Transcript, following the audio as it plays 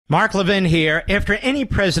Mark Levin here. After any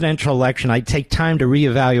presidential election, I take time to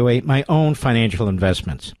reevaluate my own financial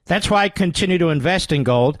investments. That's why I continue to invest in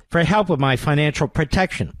gold for help with my financial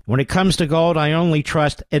protection. When it comes to gold, I only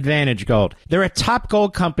trust Advantage Gold. They're a top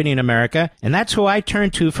gold company in America, and that's who I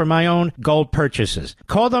turn to for my own gold purchases.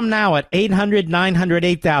 Call them now at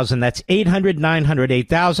 800-900-8000. That's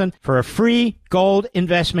 800-900-8000 for a free gold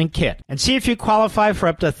investment kit. And see if you qualify for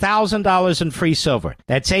up to $1,000 in free silver.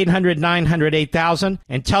 That's 800-900-8000.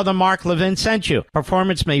 And tell them Mark Levin sent you.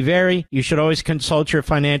 Performance may vary. You should always consult your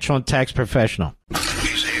financial and tax professional.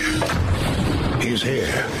 He's here. He's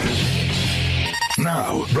here.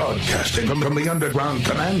 Now, broadcasting from the underground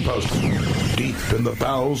command post, deep in the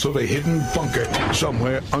bowels of a hidden bunker,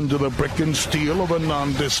 somewhere under the brick and steel of a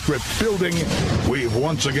nondescript building, we've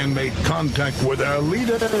once again made contact with our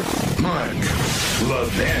leader, Mark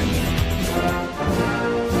Levin.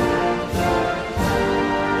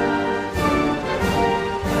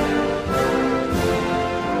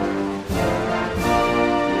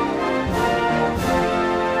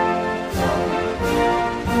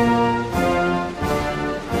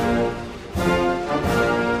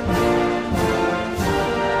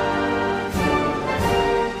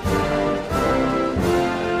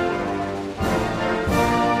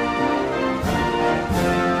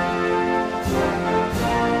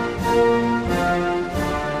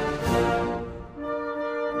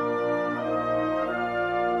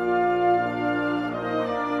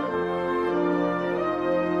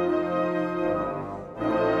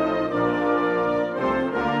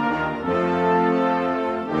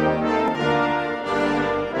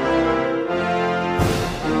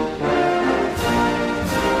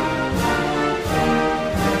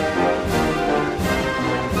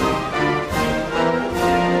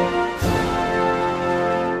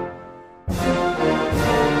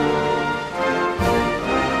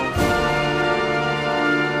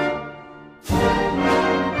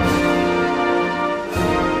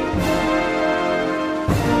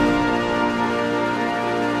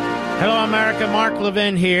 Mark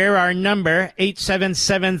Levin here. Our number,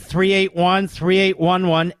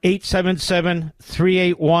 877-381-3811,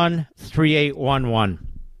 877-381-3811.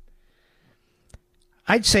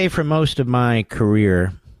 I'd say for most of my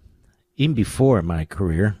career, even before my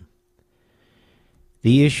career,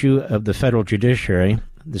 the issue of the federal judiciary,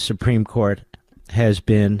 the Supreme Court, has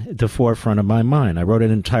been at the forefront of my mind. I wrote an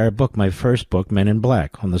entire book, my first book, Men in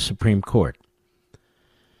Black, on the Supreme Court.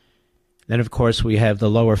 Then, of course, we have the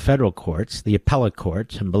lower federal courts, the appellate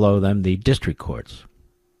courts, and below them, the district courts.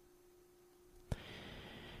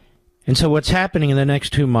 And so what's happening in the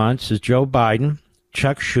next 2 months is Joe Biden,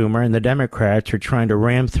 Chuck Schumer, and the Democrats are trying to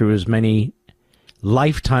ram through as many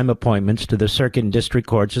lifetime appointments to the circuit and district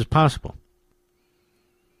courts as possible.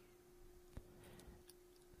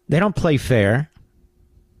 They don't play fair.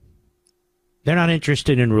 They're not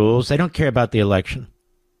interested in rules. They don't care about the election.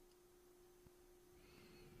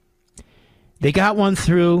 They got one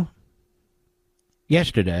through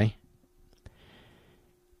yesterday,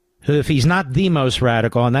 who, if he's not the most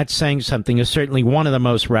radical, and that's saying something, is certainly one of the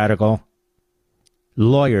most radical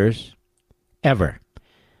lawyers ever,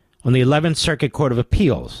 on the 11th Circuit Court of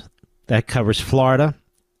Appeals. That covers Florida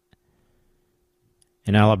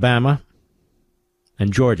and Alabama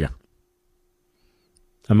and Georgia,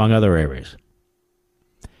 among other areas.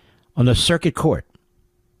 On the Circuit Court,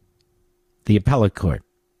 the appellate court,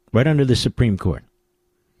 right under the Supreme Court.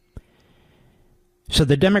 So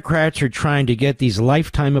the Democrats are trying to get these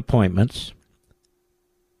lifetime appointments,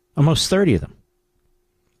 almost 30 of them,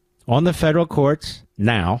 on the federal courts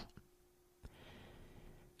now,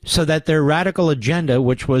 so that their radical agenda,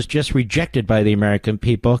 which was just rejected by the American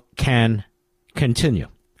people, can continue.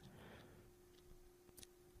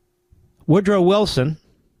 Woodrow Wilson,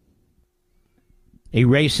 a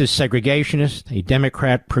racist segregationist, a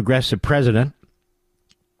Democrat progressive president,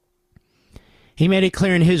 he made it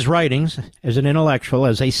clear in his writings, as an intellectual,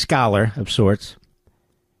 as a scholar of sorts,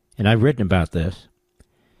 and I've written about this,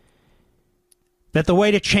 that the way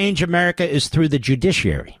to change America is through the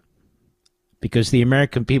judiciary, because the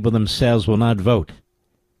American people themselves will not vote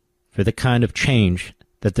for the kind of change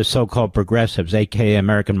that the so-called progressives, a.k.a.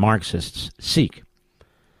 American Marxists, seek.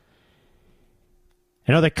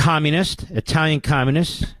 Another communist, Italian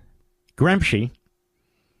communist, Gramsci,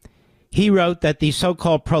 he wrote that the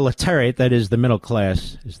so-called proletariat, that is the middle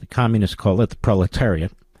class, as the communists call it, the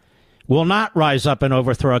proletariat, will not rise up and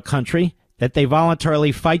overthrow a country that they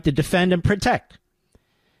voluntarily fight to defend and protect.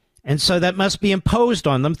 And so that must be imposed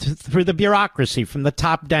on them through the bureaucracy from the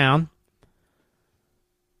top down,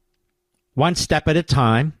 one step at a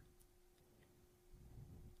time.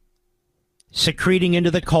 secreting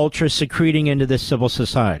into the culture, secreting into the civil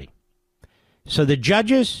society. So the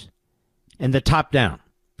judges and the top-down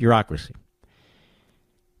bureaucracy.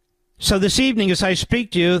 So this evening, as I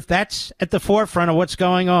speak to you, that's at the forefront of what's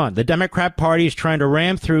going on. The Democrat Party is trying to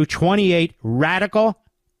ram through 28 radical,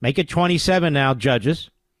 make it 27 now, judges,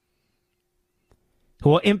 who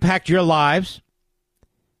will impact your lives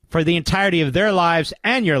for the entirety of their lives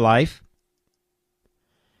and your life.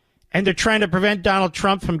 And they're trying to prevent Donald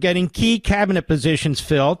Trump from getting key cabinet positions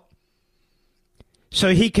filled so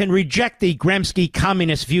he can reject the Gremsky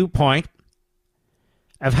communist viewpoint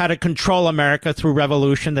of how to control America through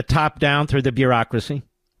revolution, the top down through the bureaucracy.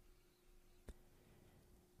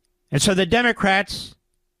 And so the Democrats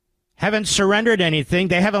haven't surrendered anything.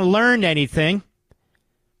 They haven't learned anything.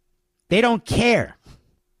 They don't care.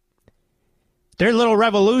 Their little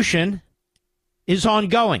revolution is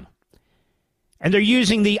ongoing. And they're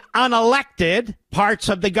using the unelected parts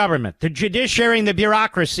of the government, the judiciary and the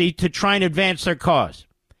bureaucracy, to try and advance their cause.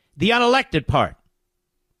 The unelected part.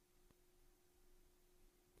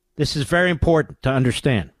 This is very important to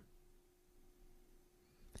understand.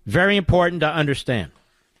 Very important to understand.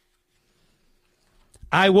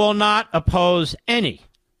 I will not oppose any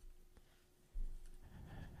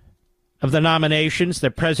of the nominations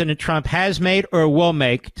that President Trump has made or will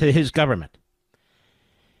make to his government.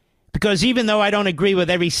 Because even though I don't agree with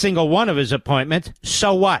every single one of his appointments,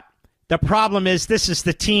 so what? The problem is this is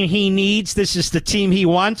the team he needs. This is the team he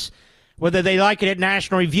wants. Whether they like it at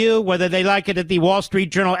National Review, whether they like it at the Wall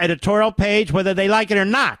Street Journal editorial page, whether they like it or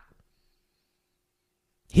not.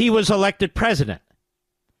 He was elected president.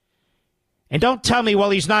 And don't tell me,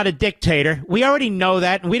 well, he's not a dictator. We already know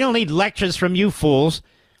that, and we don't need lectures from you fools.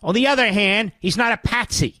 On the other hand, he's not a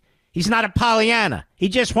patsy. He's not a Pollyanna. He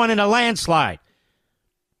just won in a landslide.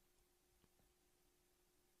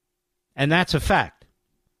 And that's a fact.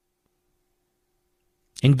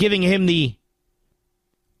 And giving him the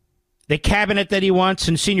cabinet that he wants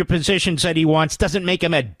and senior positions that he wants doesn't make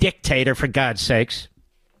him a dictator, for God's sakes.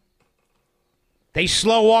 They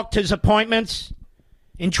slow-walked his appointments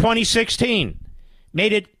in 2016.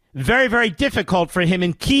 Made it very, very difficult for him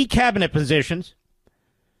in key cabinet positions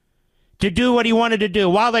to do what he wanted to do.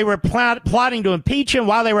 While they were plotting to impeach him,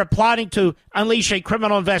 while they were plotting to unleash a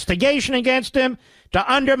criminal investigation against him,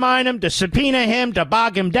 to undermine him, to subpoena him, to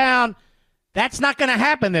bog him down. That's not going to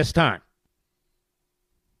happen this time.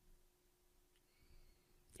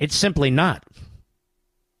 It's simply not.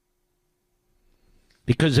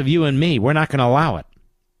 Because of you and me, we're not going to allow it.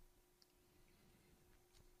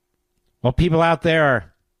 Well, people out there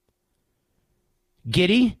are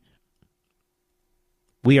giddy.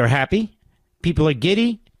 We are happy. People are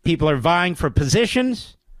giddy. People are vying for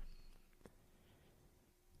positions.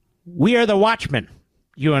 We are the watchmen,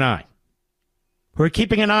 you and I, who are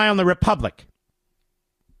keeping an eye on the Republic,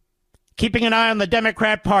 keeping an eye on the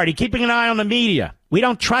Democrat Party, keeping an eye on the media. We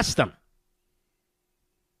don't trust them.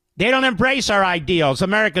 They don't embrace our ideals,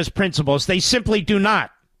 America's principles. They simply do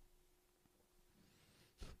not.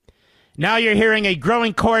 Now you're hearing a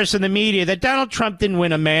growing chorus in the media that Donald Trump didn't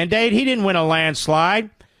win a mandate. He didn't win a landslide.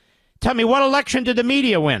 Tell me, what election did the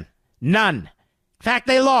media win? None. In fact,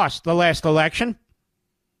 they lost the last election.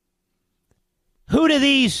 Who do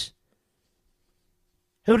these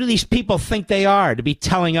people think they are to be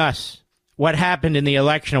telling us what happened in the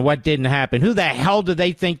election and what didn't happen? Who the hell do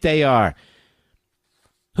they think they are?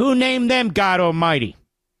 Who named them God Almighty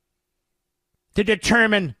to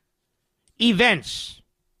determine events,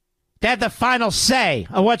 to have the final say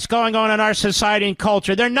on what's going on in our society and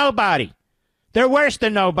culture? They're nobody. They're worse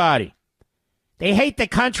than nobody. They hate the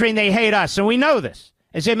country and they hate us, and we know this,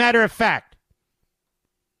 as a matter of fact,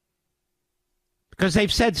 because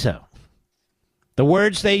they've said so. The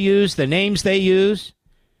words they use, the names they use,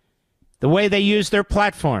 the way they use their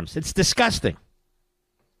platforms. It's disgusting.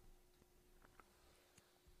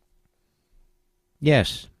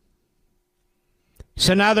 Yes.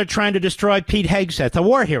 So now they're trying to destroy Pete Hegseth, a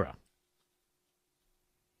war hero.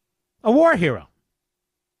 A war hero.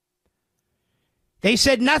 They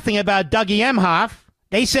said nothing about Dougie Emhoff.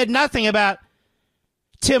 They said nothing about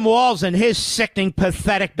Tim Walz and his sickening,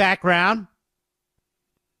 pathetic background.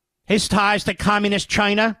 His ties to communist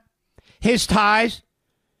China. His ties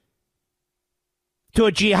to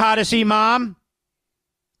a jihadist imam.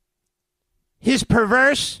 His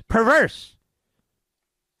perverse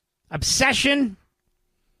obsession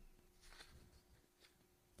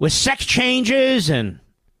with sex changes and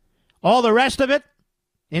all the rest of it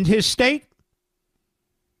in his state.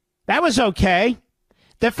 That was okay.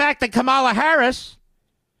 The fact that Kamala Harris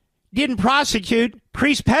didn't prosecute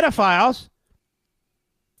priest pedophiles,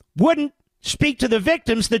 wouldn't speak to the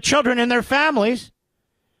victims, the children and their families.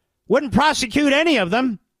 Wouldn't prosecute any of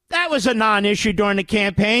them. That was a non-issue during the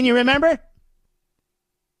campaign, you remember?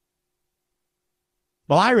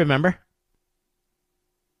 Well, I remember.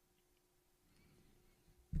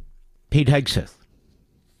 Pete Hegseth.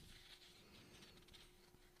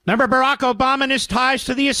 Remember Barack Obama and his ties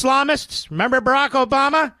to the Islamists? Remember Barack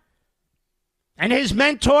Obama and his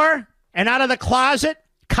mentor and out of the closet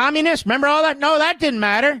communist? Remember all that? No, that didn't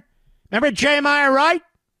matter. Remember Jeremiah Wright?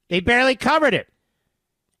 They barely covered it.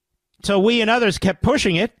 So we and others kept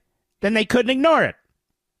pushing it. Then they couldn't ignore it.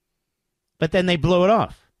 But then they blew it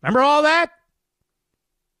off. Remember all that?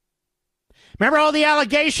 Remember all the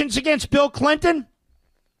allegations against Bill Clinton?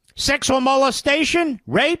 Sexual molestation,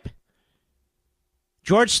 rape?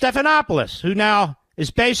 George Stephanopoulos, who now is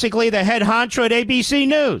basically the head honcho at ABC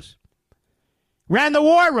News, ran the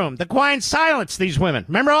war room, the quiet silence, these women.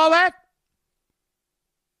 Remember all that?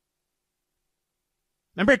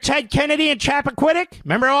 Remember Ted Kennedy and Chappaquiddick?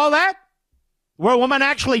 Remember all that? Where a woman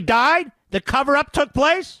actually died? The cover-up took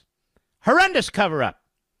place? Horrendous cover-up.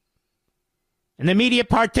 And the media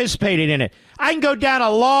participated in it. I can go down a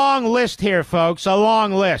long list here, folks, a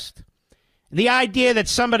long list. The idea that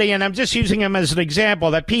somebody, and I'm just using him as an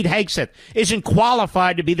example, that Pete Hegseth isn't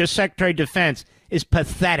qualified to be the Secretary of Defense is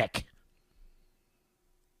pathetic.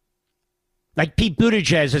 Like Pete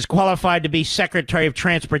Buttigieg is qualified to be Secretary of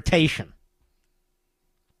Transportation.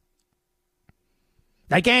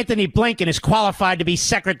 Like Anthony Blinken is qualified to be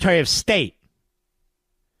Secretary of State.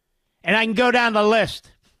 And I can go down the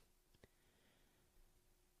list.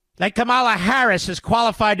 Like Kamala Harris is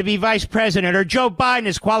qualified to be vice president, or Joe Biden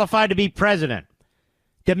is qualified to be president.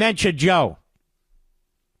 Dementia Joe.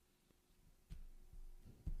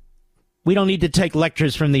 We don't need to take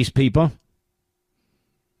lectures from these people.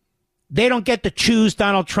 They don't get to choose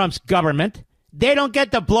Donald Trump's government. They don't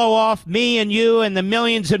get to blow off me and you and the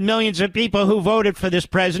millions and millions of people who voted for this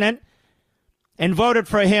president and voted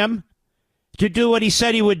for him to do what he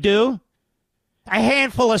said he would do. A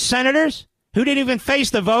handful of senators who didn't even face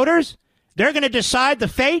the voters, they're going to decide the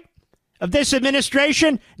fate of this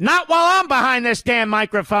administration? Not while I'm behind this damn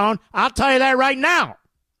microphone. I'll tell you that right now.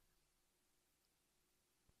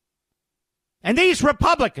 And these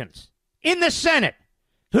Republicans in the Senate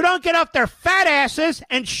who don't get off their fat asses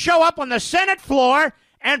and show up on the Senate floor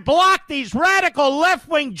and block these radical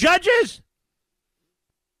left-wing judges?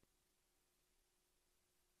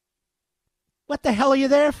 What the hell are you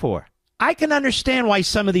there for? I can understand why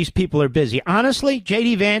some of these people are busy. Honestly,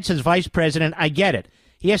 J.D. Vance is vice president. I get it.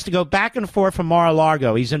 He has to go back and forth from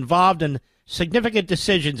Mar-a-Lago. He's involved in significant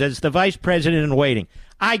decisions as the vice president in waiting.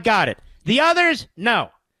 I got it. The others,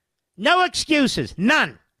 no. No excuses.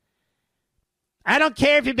 None. I don't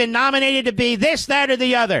care if you've been nominated to be this, that, or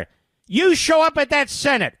the other. You show up at that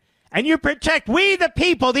Senate and you protect we the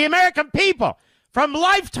people, the American people, from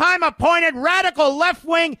lifetime appointed radical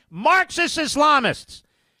left-wing Marxist Islamists.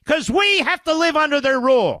 Because we have to live under their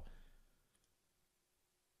rule.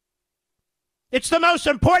 It's the most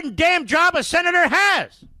important damn job a senator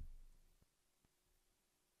has.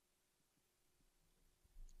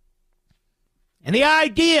 And the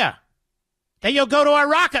idea that you'll go to a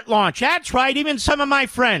rocket launch, that's right, even some of my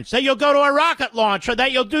friends, that you'll go to a rocket launch or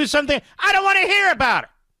that you'll do something, I don't want to hear about it.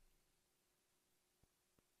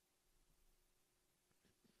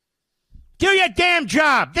 Do your damn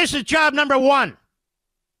job. This is job number one.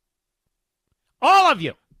 All of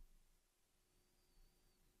you.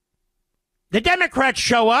 The Democrats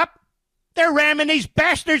show up. They're ramming these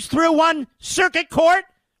bastards through one circuit court,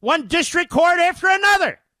 one district court after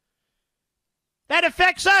another. That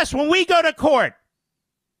affects us when we go to court.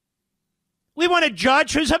 We want a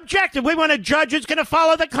judge who's objective. We want a judge who's going to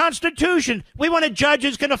follow the Constitution. We want a judge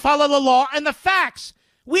who's going to follow the law and the facts.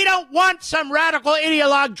 We don't want some radical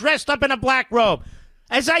ideologue dressed up in a black robe.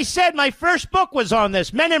 As I said, my first book was on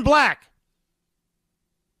this, Men in Black.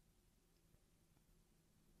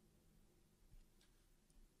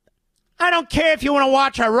 I don't care if you want to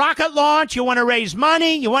watch a rocket launch, you want to raise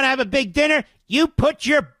money, you want to have a big dinner. You put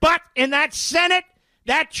your butt in that Senate,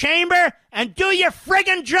 that chamber, and do your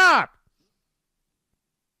friggin' job.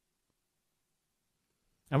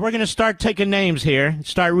 And we're going to start taking names here and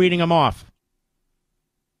start reading them off.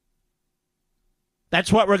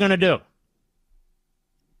 That's what we're going to do.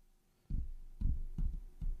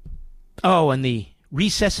 Oh, and the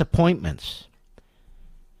recess appointments.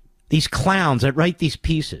 These clowns that write these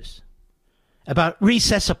pieces about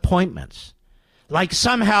recess appointments. Like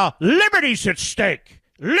somehow liberty's at stake.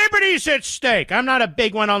 Liberty's at stake. I'm not a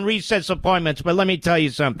big one on recess appointments, but let me tell you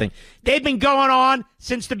something. They've been going on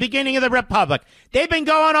since the beginning of the Republic. They've been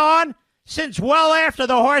going on since well after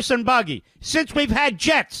the horse and buggy, since we've had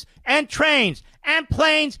jets and trains and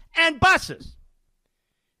planes and buses.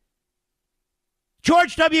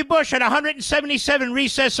 George W. Bush had 177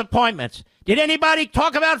 recess appointments. Did anybody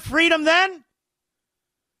talk about freedom then?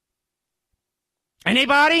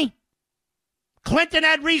 Anybody? Clinton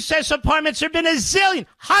had recess appointments. There have been a zillion,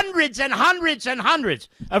 hundreds and hundreds and hundreds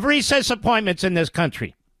of recess appointments in this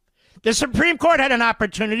country. The Supreme Court had an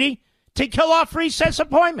opportunity to kill off recess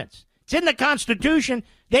appointments. It's in the Constitution.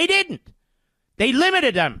 They didn't. They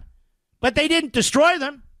limited them, but they didn't destroy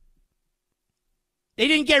them. They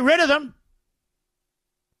didn't get rid of them.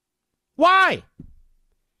 Why?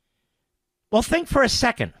 Well, think for a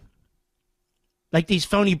second. Like these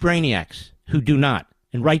phony brainiacs who do not,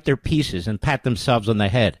 and write their pieces and pat themselves on the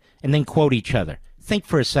head and then quote each other. Think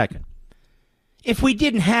for a second. If we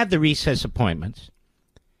didn't have the recess appointments,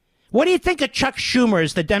 what do you think a Chuck Schumer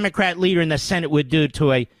as the Democrat leader in the Senate would do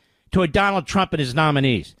to a Donald Trump and his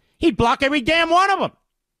nominees? He'd block every damn one of them.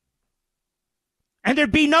 And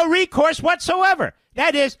there'd be no recourse whatsoever.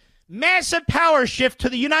 That is, massive power shift to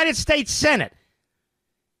the United States Senate.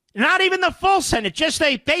 Not even the full Senate, just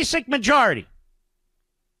a basic majority.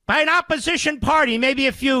 By an opposition party, maybe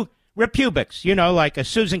a few Republicans, like a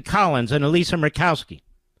Susan Collins and a Lisa Murkowski,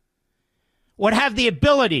 would have the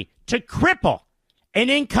ability to cripple an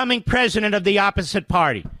incoming president of the opposite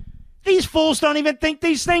party. These fools don't even think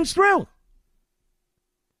these things through.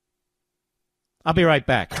 I'll be right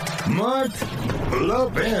back. Mark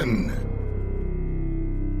Levin.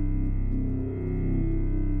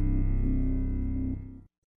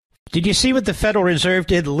 Did you see what the Federal Reserve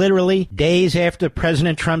did literally days after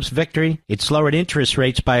President Trump's victory? It lowered interest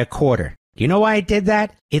rates by a quarter. Do you know why it did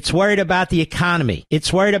that? It's worried about the economy.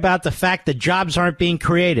 It's worried about the fact that jobs aren't being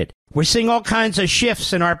created. We're seeing all kinds of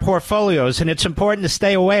shifts in our portfolios, and it's important to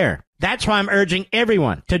stay aware. That's why I'm urging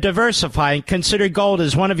everyone to diversify and consider gold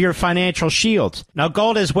as one of your financial shields. Now,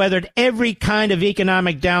 gold has weathered every kind of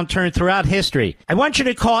economic downturn throughout history. I want you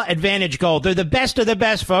to call Advantage Gold. They're the best of the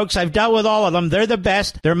best, folks. I've dealt with all of them. They're the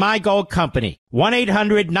best. They're my gold company.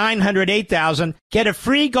 1-800-900-8000. Get a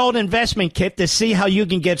free gold investment kit to see how you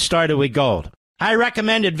can get started with gold. I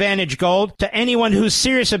recommend Advantage Gold to anyone who's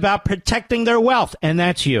serious about protecting their wealth, and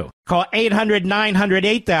that's you. Call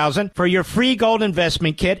 800-900-8000 for your free gold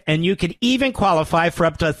investment kit, and you could even qualify for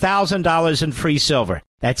up to $1,000 in free silver.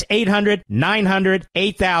 That's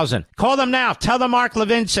 800-900-8000. Call them now. Tell them Mark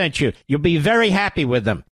Levin sent you. You'll be very happy with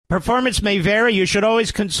them. Performance may vary. You should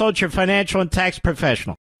always consult your financial and tax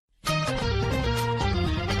professional.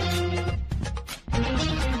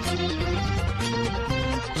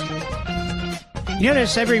 You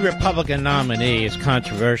notice every Republican nominee is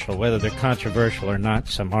controversial, whether they're controversial or not.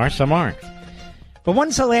 Some are, some aren't. But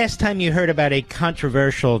when's the last time you heard about a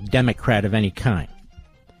controversial Democrat of any kind?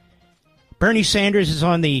 Bernie Sanders is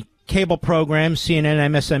on the cable program, CNN,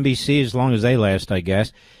 MSNBC, as long as they last, I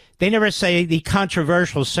guess. They never say the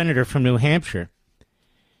controversial senator from New Hampshire.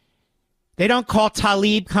 They don't call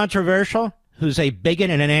Tlaib controversial, who's a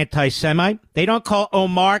bigot and an anti-Semite. They don't call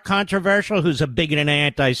Omar controversial, who's a bigot and an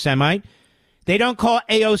anti-Semite. They don't call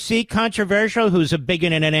AOC controversial, who's a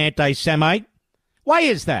bigot and an anti-Semite. Why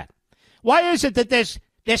is that? Why is it that this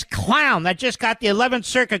clown that just got the 11th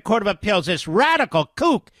Circuit Court of Appeals, this radical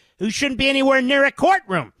kook who shouldn't be anywhere near a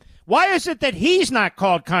courtroom, why is it that he's not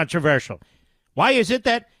called controversial? Why is it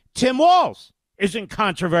that Tim Walz isn't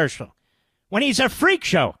controversial when he's a freak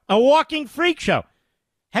show, a walking freak show?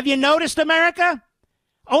 Have you noticed, America?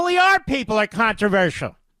 Only our people are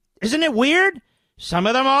controversial. Isn't it weird? Some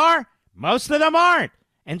of them are. Most of them aren't.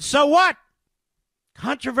 And so what?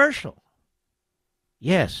 Controversial.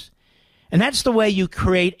 Yes. And that's the way you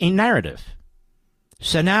create a narrative.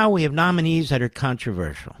 So now we have nominees that are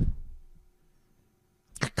controversial.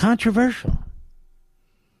 Controversial.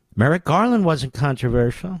 Merrick Garland wasn't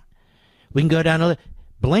controversial. We can go down to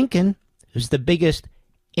Blinken, who's the biggest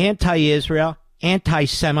anti-Israel,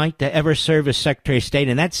 anti-Semite to ever serve as Secretary of State,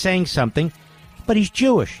 and that's saying something. But he's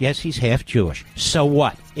Jewish. Yes, he's half Jewish. So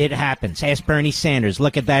what? It happens. Ask Bernie Sanders.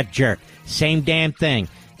 Look at that jerk. Same damn thing.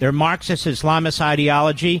 Their Marxist Islamist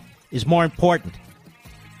ideology is more important.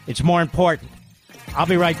 It's more important. I'll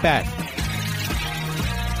be right back.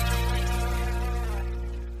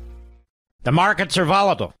 The markets are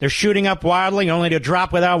volatile. They're shooting up wildly only to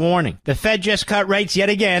drop without warning. The Fed just cut rates yet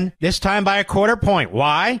again, this time by a quarter point.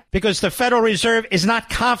 Why? Because the Federal Reserve is not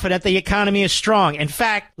confident the economy is strong. In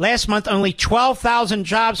fact, last month only 12,000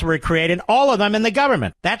 jobs were created, all of them in the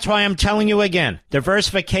government. That's why I'm telling you again,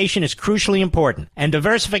 diversification is crucially important. And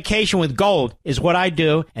diversification with gold is what I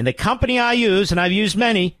do. And the company I use, and I've used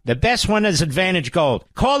many, the best one is Advantage Gold.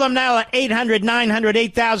 Call them now at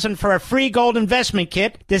 800-900-8000 for a free gold investment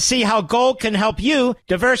kit to see how gold can help you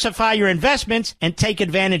diversify your investments and take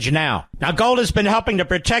advantage now. Now, gold has been helping to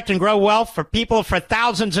protect and grow wealth for people for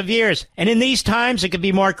thousands of years. And in these times, it could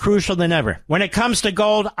be more crucial than ever. When it comes to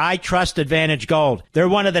gold, I trust Advantage Gold. They're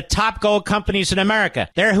one of the top gold companies in America.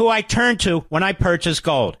 They're who I turn to when I purchase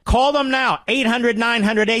gold. Call them now,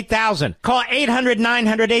 800-900-8000. Call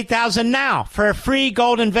 800-900-8000 now for a free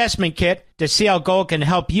gold investment kit to see how gold can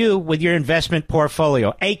help you with your investment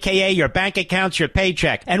portfolio, a.k.a. your bank accounts, your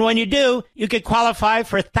paycheck. And when you do, you could qualify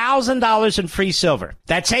for $1,000 in free silver.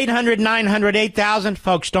 That's 800-900-8000.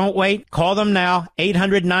 Folks, don't wait. Call them now,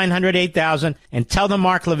 800-900-8000, and tell them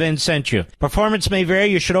Mark Levin sent you. Performance may vary.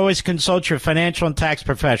 You should always consult your financial and tax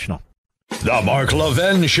professional. The Mark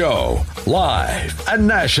Levin Show, live and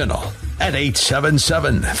national at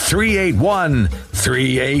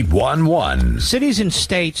 877-381-3811. Cities and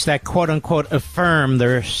states that quote-unquote affirm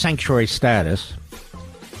their sanctuary status,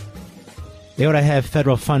 they ought to have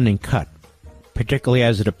federal funding cut, particularly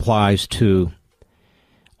as it applies to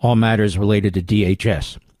all matters related to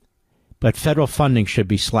DHS. But federal funding should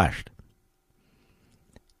be slashed.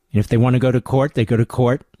 And if they want to go to court, they go to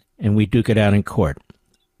court, and we duke it out in court.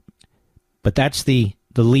 But that's the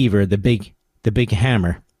lever, the big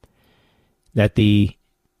hammer that the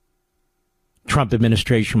Trump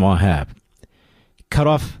administration will have. Cut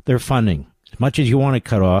off their funding. As much as you want to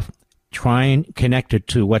cut off, try and connect it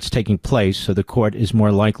to what's taking place so the court is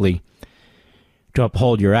more likely to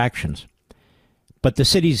uphold your actions. But the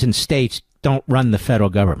cities and states don't run the federal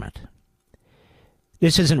government.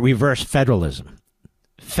 This isn't reverse federalism.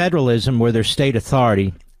 Federalism, where there's state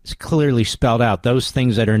authority, is clearly spelled out. Those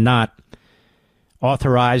things that are not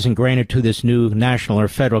authorized and granted to this new national or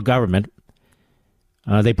federal government,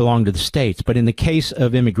 they belong to the states. But in the case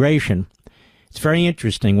of immigration, it's very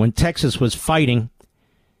interesting. When Texas was fighting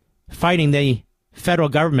the federal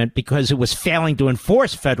government because it was failing to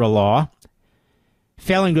enforce federal law,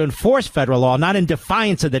 not in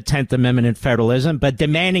defiance of the 10th Amendment and federalism, but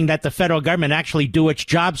demanding that the federal government actually do its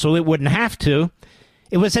job so it wouldn't have to,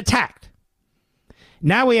 it was attacked.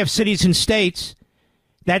 Now we have cities and states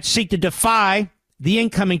that seek to defy the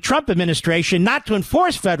incoming Trump administration, not to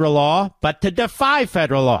enforce federal law, but to defy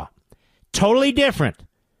federal law. Totally different.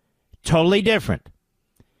 Totally different.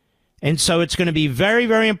 And so it's going to be very,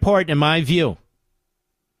 very important, in my view,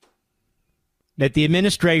 that the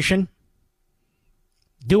administration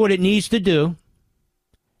do what it needs to do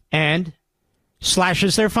and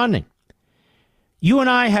slashes their funding. You and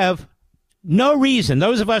I have no reason,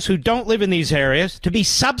 those of us who don't live in these areas, to be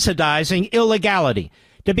subsidizing illegality,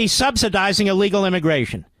 to be subsidizing illegal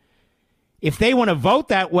immigration. If they want to vote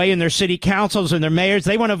that way in their city councils and their mayors,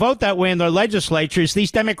 they want to vote that way in their legislatures,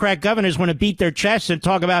 these Democrat governors want to beat their chests and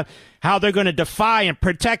talk about how they're going to defy and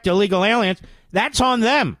protect illegal aliens, that's on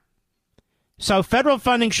them. So federal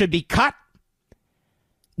funding should be cut.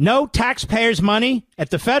 No taxpayers' money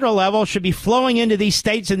at the federal level should be flowing into these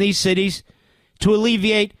states and these cities to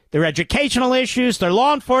alleviate their educational issues, their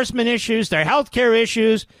law enforcement issues, their health care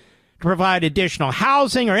issues, to provide additional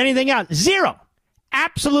housing or anything else. Zero.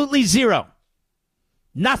 Absolutely zero.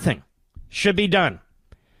 Nothing should be done.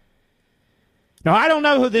 Now, I don't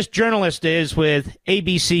know who this journalist is with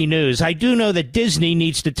ABC News. I do know that Disney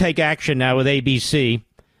needs to take action now with ABC,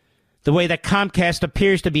 the way that Comcast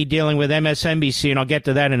appears to be dealing with MSNBC, and I'll get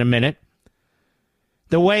to that in a minute.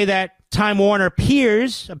 The way that Time Warner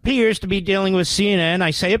appears to be dealing with CNN. I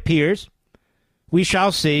say appears. We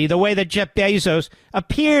shall see. The way that Jeff Bezos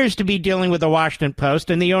appears to be dealing with the Washington Post,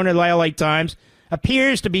 and the owner of the LA Times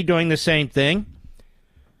appears to be doing the same thing.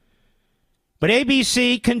 But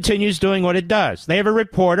ABC continues doing what it does. They have a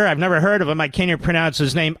reporter. I've never heard of him. I can't even pronounce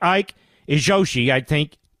his name. Ike Ejiochi, I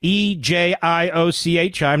think.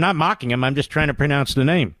 Ejiochi. I'm not mocking him. I'm just trying to pronounce the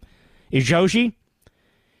name. Ejiochi.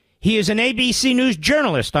 He is an ABC News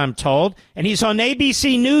journalist, I'm told, and he's on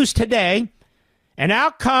ABC News today. And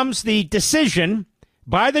out comes the decision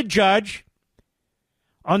by the judge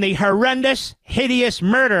on the horrendous, hideous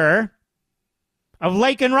murderer of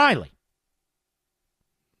Laken Riley,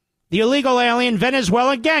 the illegal alien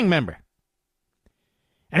Venezuelan gang member.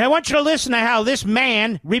 And I want you to listen to how this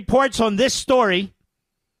man reports on this story,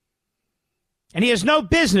 and he has no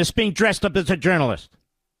business being dressed up as a journalist.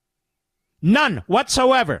 None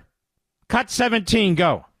whatsoever. Cut 17,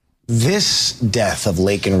 go. This death of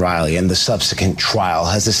Laken Riley and the subsequent trial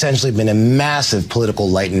has essentially been a massive political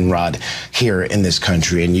lightning rod here in this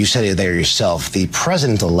country. And you said it there yourself, the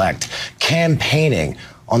president-elect campaigning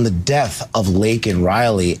on the death of Laken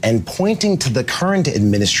Riley and pointing to the current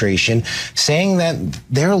administration, saying that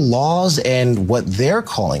their laws and what they're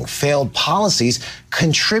calling failed policies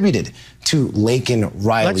contributed to Laken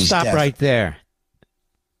Riley's death. Let's stop right there.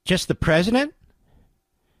 Just the president?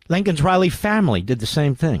 Lincoln's Riley family did the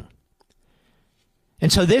same thing.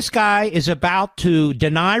 And so this guy is about to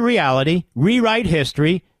deny reality, rewrite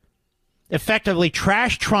history, effectively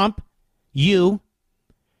trash Trump, and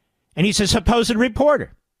he's a supposed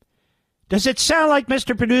reporter. Does it sound like,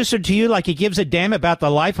 Mr. Producer, to you like he gives a damn about the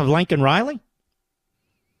life of Lincoln Riley?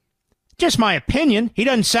 Just my opinion. He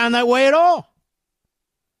doesn't sound that way at all.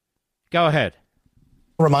 Go ahead.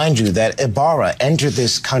 Remind you that Ibarra entered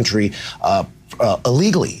this country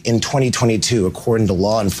illegally in 2022, according to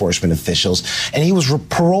law enforcement officials, and he was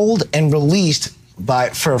paroled and released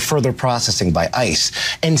for further processing by ICE.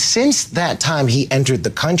 And since that time he entered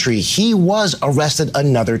the country, he was arrested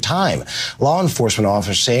another time. Law enforcement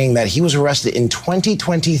officers saying that he was arrested in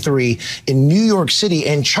 2023 in New York City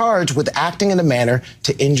and charged with acting in a manner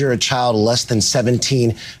to injure a child less than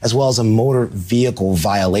 17, as well as a motor vehicle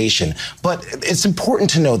violation. But it's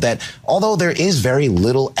important to note that although there is very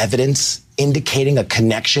little evidence indicating a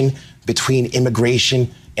connection between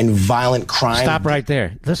immigration and violent crime. Stop right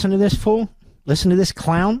there. Listen to this fool. Listen to this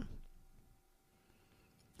clown.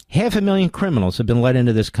 500,000 criminals have been let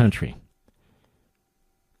into this country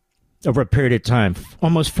over a period of time.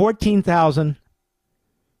 Almost 14,000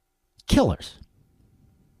 killers.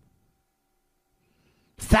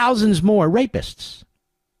 Thousands more rapists.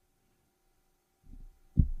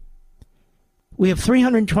 We have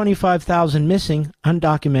 325,000 missing,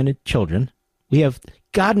 undocumented children. We have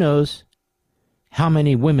God knows how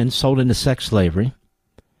many women sold into sex slavery.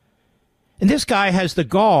 And this guy has the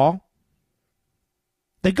gall,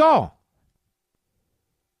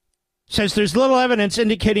 says there's little evidence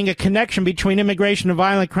indicating a connection between immigration and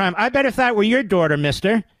violent crime. I bet if that were your daughter,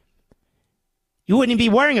 mister, you wouldn't be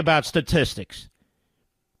worrying about statistics.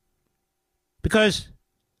 Because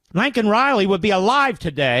Lincoln Riley would be alive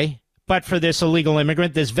today, but for this illegal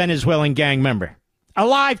immigrant, this Venezuelan gang member.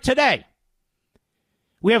 Alive today.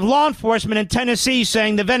 We have law enforcement in Tennessee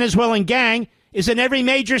saying the Venezuelan gang is in every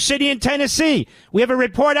major city in Tennessee. We have a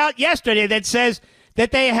report out yesterday that says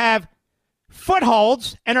that they have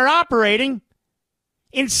footholds and are operating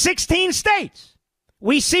in 16 states.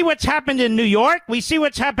 We see what's happened in New York. We see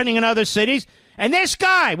what's happening in other cities. And this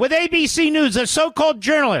guy with ABC News, a so-called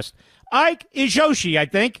journalist, Ike Ijoshi, I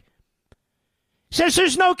think, says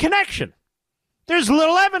there's no connection. There's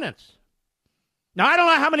little evidence. Now, I don't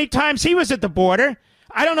know how many times he was at the border.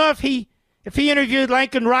 I don't know if he interviewed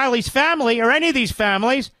Lincoln Riley's family or any of these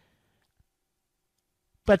families.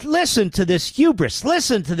 But listen to this hubris.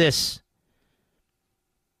 Listen to this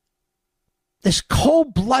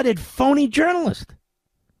cold-blooded, phony journalist.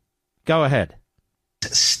 Go ahead.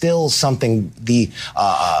 Still something the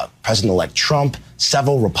President-elect Trump,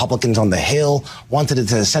 several Republicans on the Hill wanted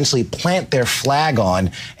to essentially plant their flag on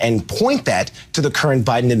and point that to the current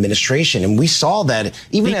Biden administration. And we saw that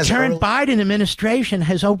even as the current Biden administration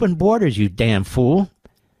has opened borders, you damn fool.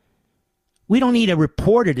 We don't need a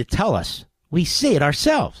reporter to tell us. We see it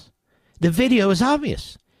ourselves. The video is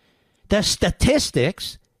obvious. The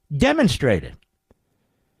statistics demonstrate it.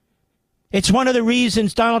 It's one of the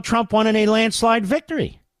reasons Donald Trump won in a landslide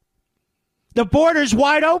victory. The border's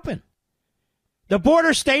wide open. The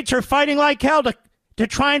border states are fighting like hell to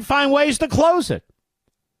try and find ways to close it.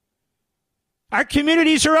 Our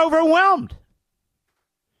communities are overwhelmed.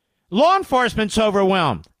 Law enforcement's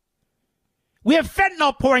overwhelmed. We have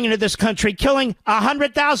fentanyl pouring into this country, killing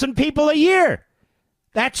 100,000 people a year.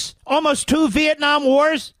 That's almost 2 Vietnam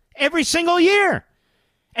wars every single year.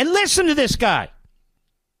 And listen to this guy.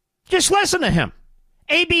 Just listen to him.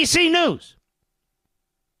 ABC News.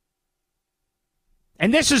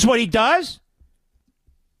 And this is what he does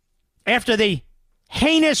after the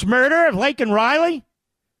heinous murder of Laken Riley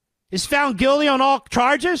is found guilty on all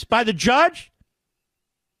charges by the judge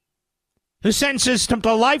who sentences him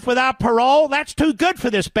to life without parole. That's too good for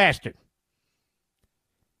this bastard.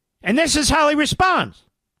 And this is how he responds.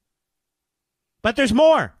 But there's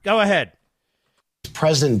more. Go ahead.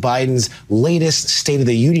 President Biden's latest State of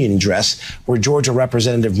the Union address, where Georgia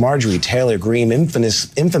Representative Marjorie Taylor Greene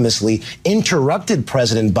infamously interrupted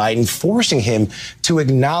President Biden, forcing him to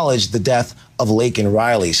acknowledge the death of Laken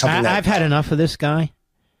Riley. I've had enough of this guy.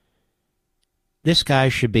 This guy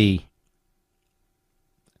should be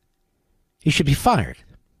He should be fired.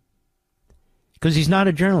 Because he's not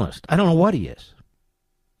a journalist. I don't know what he is.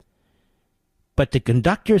 But to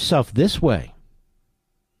conduct yourself this way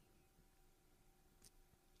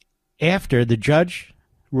after the judge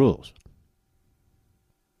rules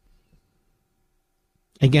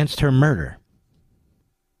against her murder,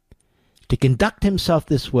 to conduct himself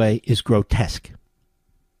this way is grotesque.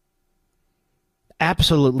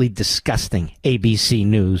 Absolutely disgusting, ABC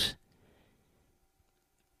News.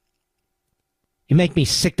 You make me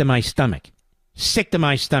sick to my stomach. Sick to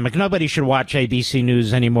my stomach. Nobody should watch ABC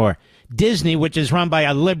News anymore. Disney, which is run by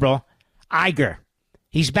a liberal, Iger,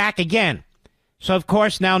 he's back again. So, of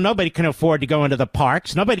course, now nobody can afford to go into the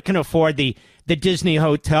parks. Nobody can afford the Disney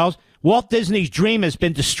hotels. Walt Disney's dream has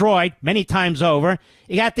been destroyed many times over.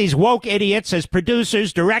 You got these woke idiots as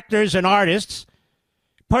producers, directors, and artists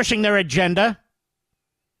pushing their agenda.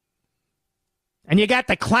 And you got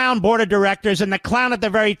the clown board of directors and the clown at the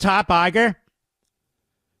very top, Iger.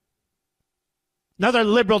 Another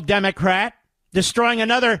liberal Democrat destroying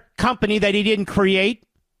another company that he didn't create,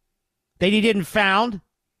 that he didn't found.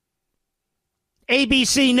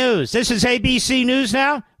 ABC News. This is ABC News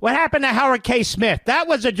now? What happened to Howard K. Smith? That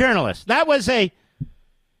was a journalist. That was a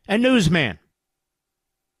newsman.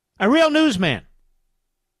 A real newsman.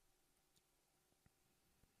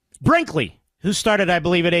 Brinkley, who started, I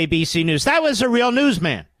believe, at ABC News. That was a real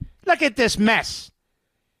newsman. Look at this mess.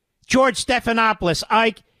 George Stephanopoulos,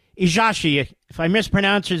 Ike Ijashi. If I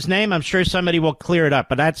mispronounce his name, I'm sure somebody will clear it up,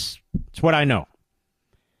 but that's what I know.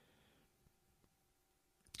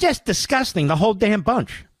 Just disgusting, the whole damn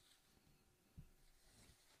bunch.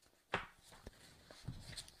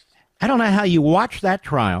 I don't know how you watch that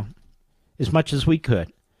trial as much as we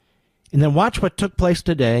could, and then watch what took place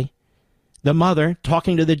today. The mother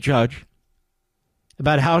talking to the judge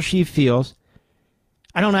about how she feels.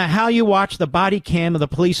 I don't know how you watch the body cam of the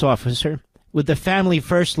police officer with the family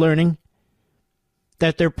first learning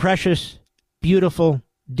that their precious, beautiful,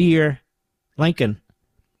 dear Lincoln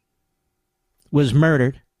was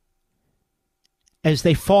murdered. As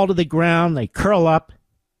they fall to the ground, they curl up,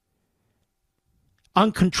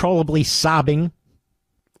 uncontrollably sobbing,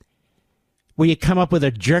 where you come up with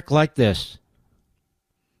a jerk like this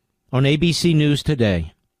on ABC News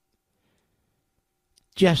today.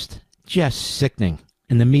 Just sickening.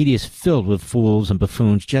 And the media is filled with fools and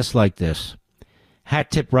buffoons just like this.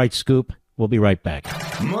 Hat tip right scoop. We'll be right back.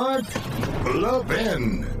 Mark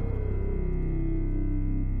Levin.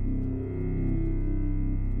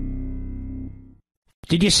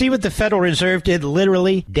 Did you see what the Federal Reserve did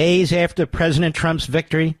literally days after President Trump's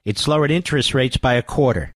victory? It's lowered interest rates by a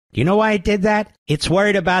quarter. Do you know why it did that? It's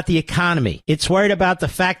worried about the economy. It's worried about the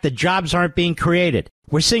fact that jobs aren't being created.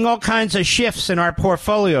 We're seeing all kinds of shifts in our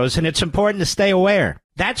portfolios, and it's important to stay aware.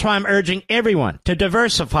 That's why I'm urging everyone to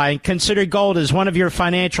diversify and consider gold as one of your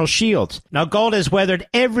financial shields. Now, gold has weathered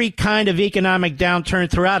every kind of economic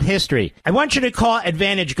downturn throughout history. I want you to call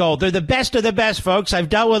Advantage Gold. They're the best of the best, folks. I've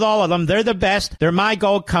dealt with all of them. They're the best. They're my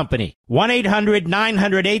gold company.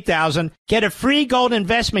 1-800-900-8000. Get a free gold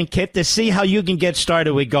investment kit to see how you can get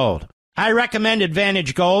started with gold. I recommend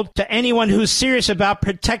Advantage Gold to anyone who's serious about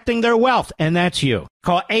protecting their wealth, and that's you.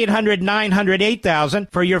 Call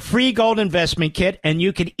 800-900-8000 for your free gold investment kit, and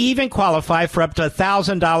you can even qualify for up to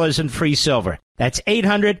 $1,000 in free silver. That's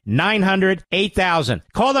 800-900-8000.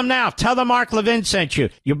 Call them now. Tell them Mark Levin sent you.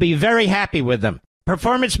 You'll be very happy with them.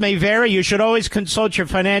 Performance may vary. You should always consult your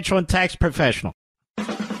financial and tax professional.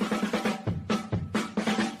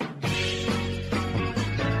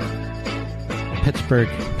 Pittsburgh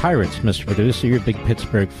Pirates, Mr. Producer. You're a big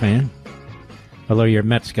Pittsburgh fan, although you're a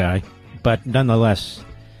Mets guy. But nonetheless,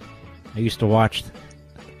 I used to watch.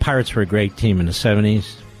 Pirates were a great team in the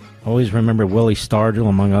 70s. Always remember Willie Stargell,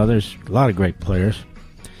 among others. A lot of great players.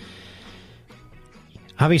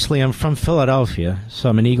 Obviously, I'm from Philadelphia, so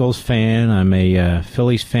I'm an Eagles fan. I'm a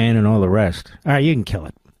Phillies fan and all the rest. All right, you can kill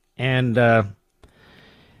it. And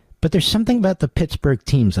but there's something about the Pittsburgh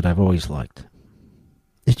teams that I've always liked.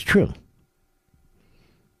 It's true.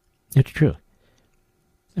 It's true.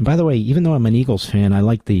 And by the way, even though I'm an Eagles fan, I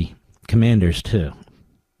like the Commanders too.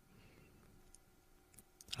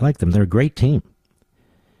 I like them. They're a great team.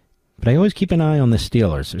 But I always keep an eye on the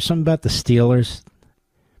Steelers. There's something about the Steelers.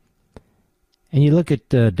 And you look at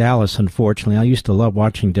Dallas, unfortunately. I used to love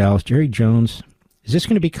watching Dallas. Jerry Jones, is this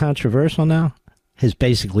going to be controversial now? Has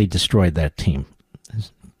basically destroyed that team.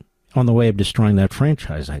 Is on the way of destroying that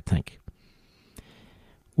franchise, I think.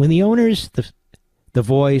 When the owners, the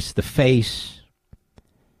voice, the face,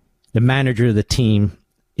 the manager of the team,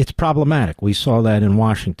 it's problematic. We saw that in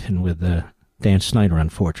Washington with Dan Snyder,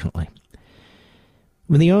 unfortunately.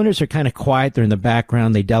 when the owners are kind of quiet, they're in the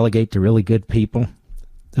background, they delegate to really good people,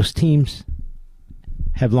 those teams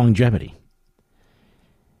have longevity.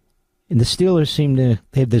 And the Steelers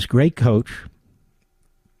they have this great coach,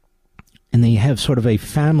 and they have sort of a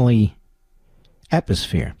family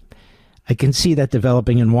atmosphere. I can see that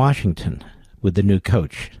developing in Washington with the new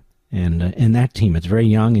coach and that team. It's very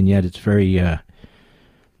young, and yet it's very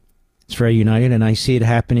united, and I see it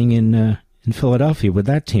happening in Philadelphia with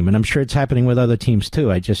that team, and I'm sure it's happening with other teams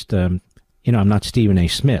too. I just, I'm not Stephen A.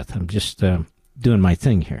 Smith. I'm just doing my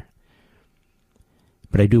thing here.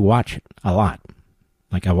 But I do watch it a lot,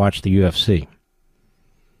 like I watch the UFC.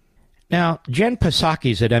 Now, Jen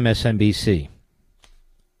Psaki's at MSNBC.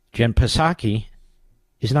 Jen Psaki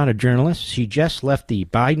is not a journalist. She just left the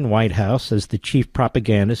Biden White House as the chief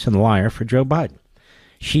propagandist and liar for Joe Biden.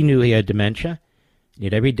 She knew he had dementia.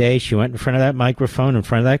 Yet every day she went in front of that microphone, in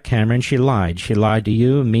front of that camera, and she lied. She lied to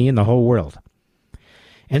you, me, and the whole world.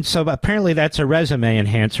 And so apparently that's a resume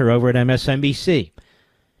enhancer over at MSNBC.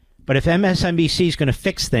 But if MSNBC is going to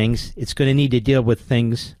fix things, it's going to need to deal with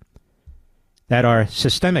things that are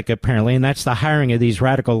systemic, apparently, and that's the hiring of these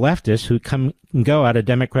radical leftists who come and go out of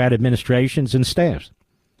Democrat administrations and staffs.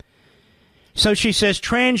 So she says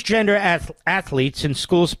transgender athletes in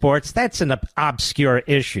school sports, that's an obscure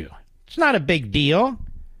issue. It's not a big deal.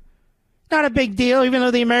 Not a big deal, even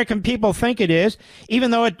though the American people think it is,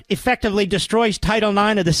 even though it effectively destroys Title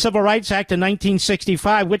IX of the Civil Rights Act of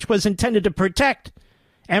 1965, which was intended to protect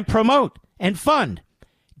and promote and fund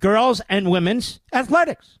girls and women's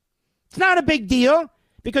athletics. It's not a big deal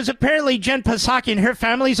because apparently Jen Psaki and her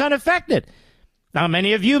family is unaffected. Now,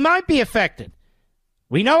 many of you might be affected.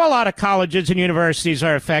 We know a lot of colleges and universities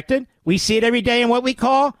are affected. We see it every day in what we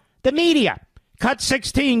call the media. Cut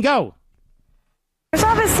 16, go. There's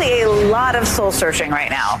obviously a lot of soul searching right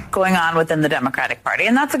now going on within the Democratic Party,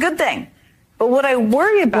 and that's a good thing. But what I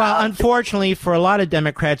worry about... Well, unfortunately, for a lot of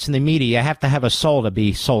Democrats in the media, you have to have a soul to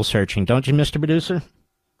be soul-searching, don't you, Mr. Producer?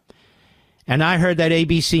 And I heard that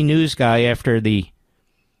ABC News guy, after the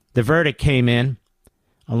verdict came in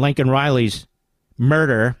on Lincoln Riley's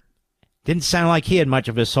murder, didn't sound like he had much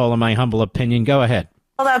of a soul, in my humble opinion. Go ahead.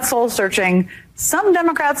 All that soul-searching, some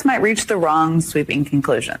Democrats might reach the wrong sweeping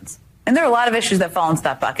conclusions. And there are a lot of issues that fall into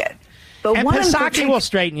that bucket. But and one Psaki will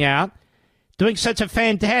straighten you out, doing such a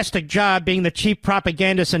fantastic job being the chief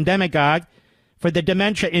propagandist and demagogue for the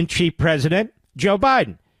dementia-in-chief president, Joe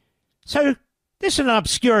Biden. So this is an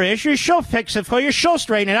obscure issue. She'll fix it for you. She'll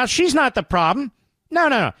straighten it out. She's not the problem.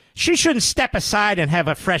 No. She shouldn't step aside and have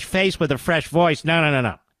a fresh face with a fresh voice.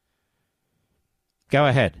 No. Go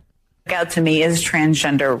ahead. Out to me is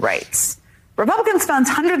transgender rights. Republicans spent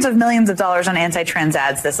hundreds of millions of dollars on anti-trans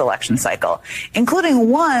ads this election cycle, including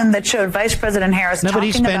one that showed Vice President Harris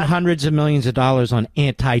Nobody spent hundreds of millions of dollars on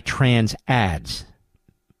anti-trans ads.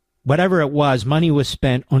 Whatever it was, money was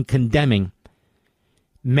spent on condemning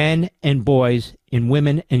men and boys in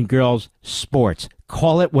women and girls' sports.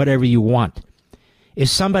 Call it whatever you want. If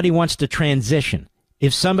somebody wants to transition,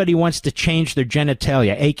 if somebody wants to change their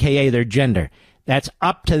genitalia, a.k.a. their gender, that's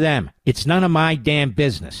up to them. It's none of my damn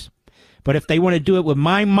business. But if they want to do it with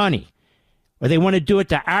my money, or they want to do it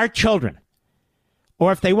to our children,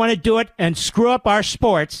 or if they want to do it and screw up our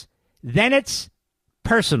sports, then it's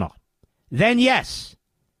personal. Then, yes,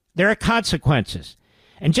 there are consequences.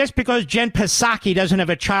 And just because Jen Psaki doesn't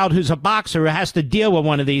have a child who's a boxer who has to deal with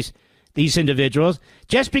one of these individuals,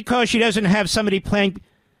 just because she doesn't have somebody playing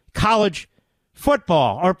college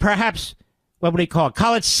football, or perhaps, what would he call it,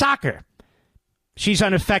 college soccer, she's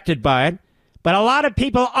unaffected by it. But a lot of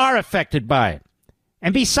people are affected by it.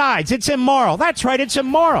 And besides, it's immoral. That's right, it's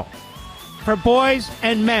immoral for boys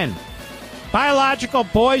and men, biological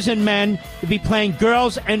boys and men, to be playing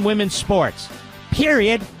girls and women's sports.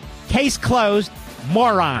 Period. Case closed.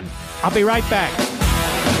 Moron. I'll be right back.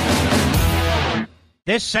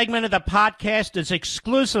 This segment of the podcast is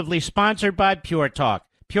exclusively sponsored by Pure Talk.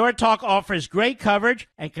 Pure Talk offers great coverage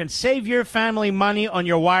and can save your family money on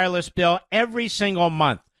your wireless bill every single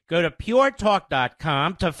month. Go to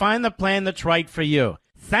puretalk.com to find the plan that's right for you.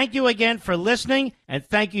 Thank you again for listening, and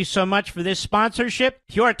thank you so much for this sponsorship,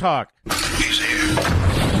 Pure Talk. He's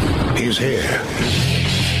here. He's here.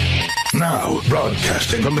 Now,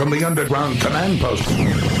 broadcasting from the underground command post,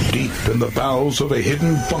 deep in the bowels of a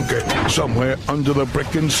hidden bunker, somewhere under the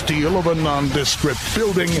brick and steel of a nondescript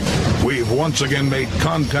building, we've once again made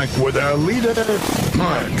contact with our leader,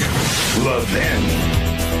 Mark Levin.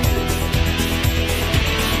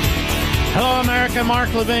 Hello, America.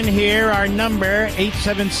 Mark Levin here. Our number,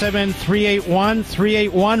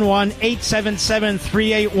 877-381-3811,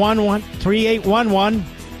 877-381-3811.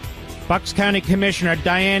 Bucks County Commissioner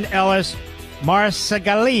Diane Ellis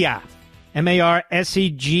Marseglia,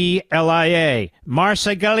 Marseglia,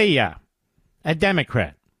 Marseglia, a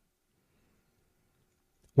Democrat.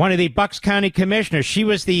 One of the Bucks County commissioners, she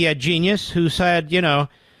was the genius who said,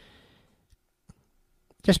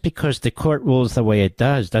 just because the court rules the way it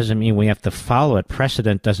does doesn't mean we have to follow it.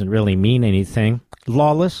 Precedent doesn't really mean anything.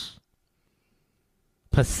 Lawless,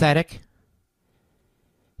 pathetic,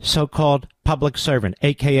 so-called public servant,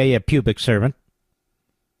 a.k.a. a pubic servant.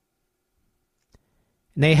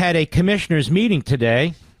 And they had a commissioners' meeting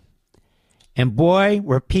today, and boy,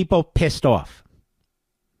 were people pissed off.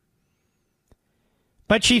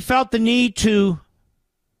 But she felt the need to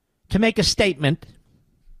make a statement.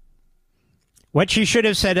 What she should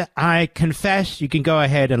have said, I confess, you can go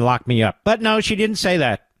ahead and lock me up. But no, she didn't say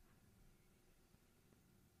that.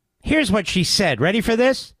 Here's what she said. Ready for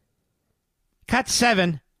this? Cut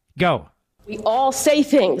 7. Go. We all say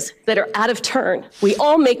things that are out of turn. We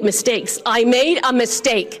all make mistakes. I made a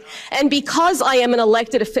mistake. And because I am an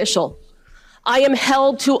elected official, I am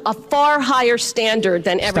held to a far higher standard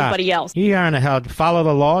than everybody else. You aren't held. Follow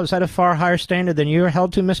the law. Is that a far higher standard than you're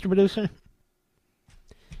held to, Mr. Producer?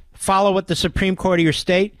 Follow what the Supreme Court of your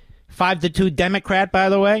state, 5-2 Democrat, by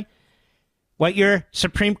the way, what your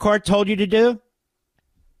Supreme Court told you to do?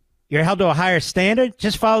 You're held to a higher standard?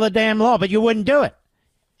 Just follow the damn law, but you wouldn't do it.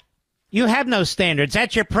 You have no standards.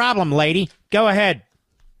 That's your problem, lady. Go ahead.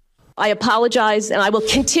 I apologize, and I will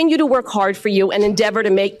continue to work hard for you and endeavor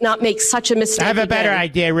to not make such a mistake. I have a better again.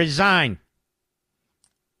 idea. Resign.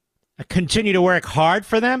 Continue to work hard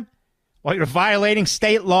for them while you're violating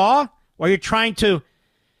state law, while you're trying to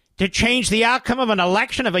change the outcome of an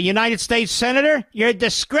election of a United States senator? You're a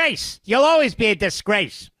disgrace. You'll always be a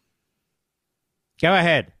disgrace. Go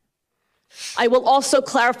ahead. I will also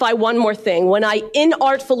clarify one more thing. When I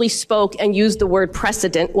inartfully spoke and used the word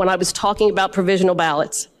precedent when I was talking about provisional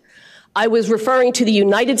ballots, I was referring to the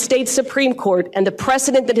United States Supreme Court and the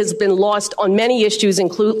precedent that has been lost on many issues,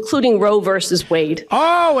 including Roe versus Wade.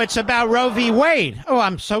 Oh, it's about Roe v. Wade. Oh,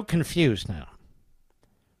 I'm so confused now.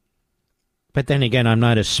 But then again, I'm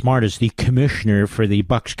not as smart as the commissioner for the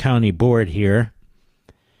Bucks County Board here.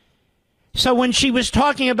 So when she was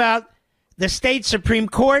talking about the state Supreme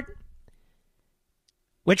Court,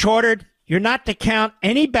 which ordered you're not to count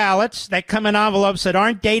any ballots that come in envelopes that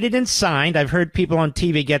aren't dated and signed. I've heard people on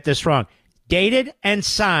TV get this wrong. Dated and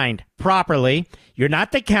signed properly. You're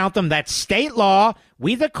not to count them. That's state law.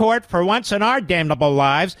 We, the court, for once in our damnable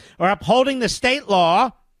lives, are upholding the state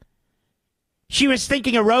law. She was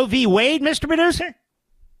thinking of Roe v. Wade, Mr. Producer?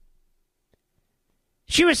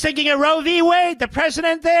 She was thinking of Roe v. Wade, the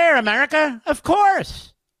president there, America? Of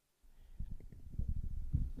course.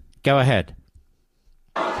 Go ahead.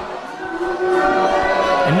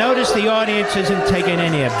 And notice the audience isn't taking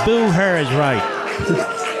any of it. Boo her is right.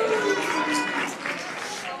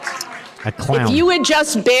 A clown. If you would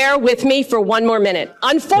just bear with me for one more minute.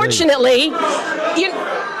 Unfortunately,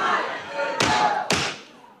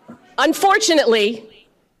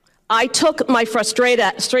 I took my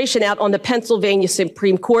frustration out on the Pennsylvania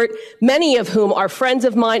Supreme Court, many of whom are friends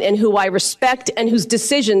of mine and who I respect and whose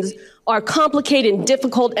decisions are complicated and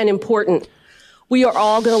difficult and important. We are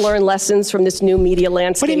all going to learn lessons from this new media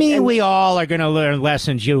landscape. What do you mean we all are going to learn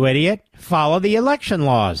lessons, you idiot? Follow the election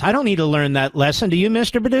laws. I don't need to learn that lesson. Do you,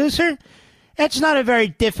 Mr. Producer? That's not a very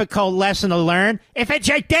difficult lesson to learn. If it's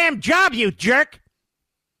your damn job, you jerk.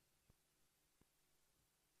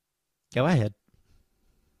 Go ahead.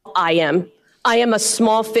 I am a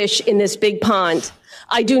small fish in this big pond.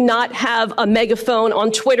 I do not have a megaphone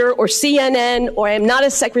on Twitter or CNN, or I am not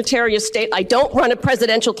a Secretary of State. I don't run a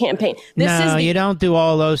presidential campaign. You don't do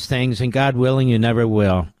all those things, and God willing, you never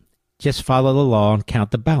will. Just follow the law and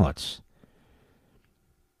count the ballots.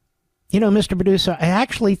 You know, Mr. Producer, I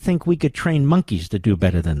actually think we could train monkeys to do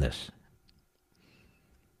better than this.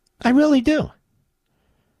 I really do.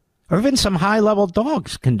 Or even some high-level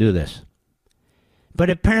dogs can do this. But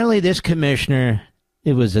apparently this commissioner,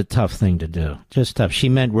 it was a tough thing to do. Just tough. She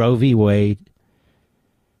meant Roe v. Wade.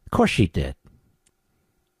 Of course she did.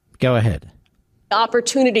 Go ahead. The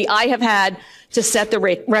opportunity I have had to set the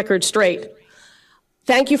record straight.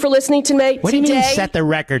 Thank you for listening to me. What do you mean set the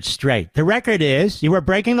record straight? The record is you were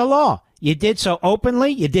breaking the law. You did so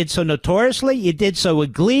openly. You did so notoriously. You did so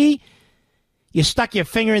with glee. You stuck your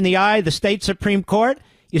finger in the eye of the state Supreme Court.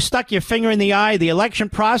 You stuck your finger in the eye of the election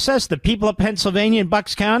process, the people of Pennsylvania and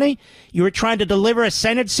Bucks County. You were trying to deliver a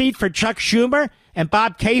Senate seat for Chuck Schumer and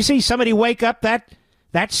Bob Casey. Somebody wake up that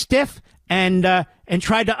stiff and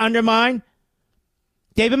tried to undermine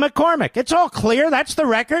David McCormick. It's all clear. That's the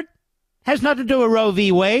record. Has nothing to do with Roe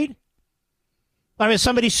v. Wade. I mean,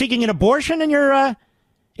 somebody seeking an abortion in your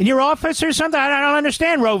In your office or something? I don't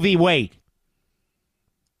understand Roe v. Wade.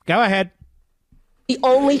 Go ahead. The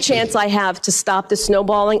only chance I have to stop the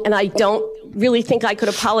snowballing, and I don't really think I could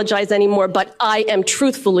apologize anymore, but I am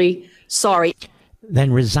truthfully sorry.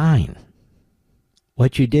 Then resign.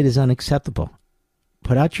 What you did is unacceptable.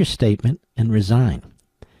 Put out your statement and resign.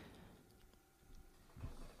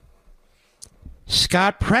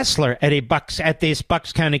 Scott Pressler at this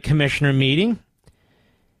Bucks County Commissioner meeting,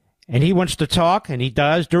 and he wants to talk, and he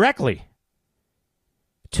does, directly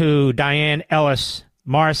to Diane Ellis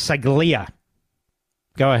Marsaglia.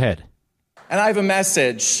 Go ahead. And I have a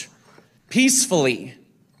message. Peacefully,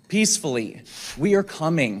 we are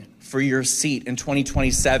coming for your seat in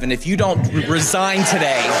 2027. If you don't resign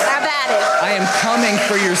today, Have at it. I am coming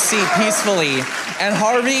for your seat peacefully. And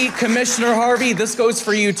Harvey, Commissioner Harvey, this goes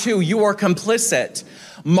for you too. You are complicit.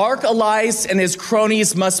 Mark Elias and his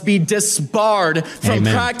cronies must be disbarred from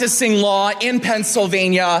practicing law in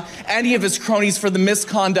Pennsylvania, any of his cronies, for the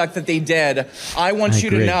misconduct that they did. I want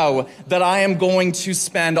you to know that I am going to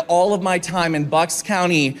spend all of my time in Bucks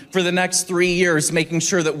County for the next 3 years making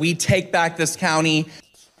sure that we take back this county.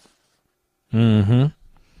 Mm-hmm.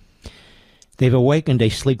 They've awakened a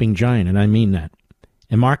sleeping giant, and I mean that.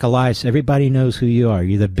 And Mark Elias, everybody knows who you are.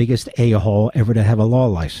 You're the biggest a-hole ever to have a law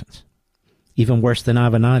license. Even worse than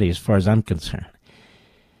Avenatti, as far as I'm concerned.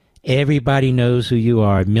 Everybody knows who you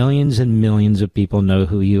are. Millions and millions of people know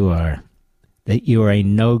who you are. That you are a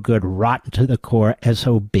no-good, rotten to the core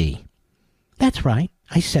SOB. That's right.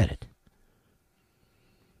 I said it.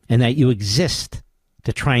 And that you exist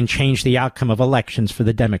to try and change the outcome of elections for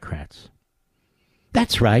the Democrats.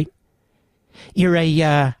 That's right. You're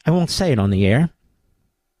I won't say it on the air.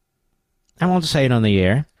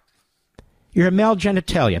 You're a male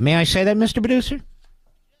genitalia. May I say that, Mr. Producer?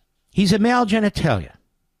 He's a male genitalia.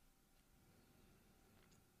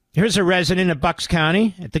 Here's a resident of Bucks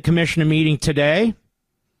County at the commissioner meeting today.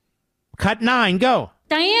 Cut 9, go.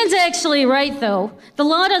 Diane's actually right, though. The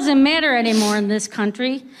law doesn't matter anymore in this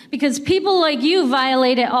country because people like you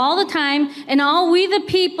violate it all the time, and all we the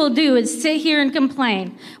people do is sit here and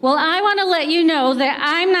complain. Well, I want to let you know that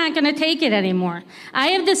I'm not going to take it anymore. I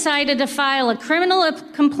have decided to file a criminal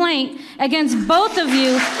complaint against both of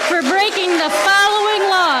you for breaking the following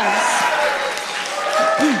laws.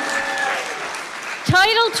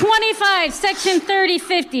 Title 25, Section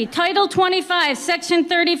 3050, Title 25, Section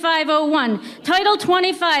 3501, Title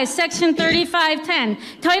 25, Section 3510,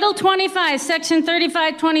 Title 25, Section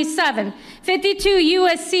 3527, 52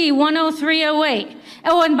 U.S.C. 10308.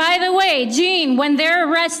 Oh, and by the way, Gene, when they're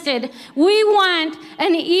arrested, we want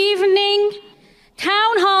an evening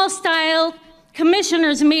town hall style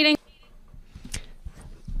commissioners meeting.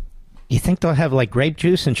 You think they'll have like grape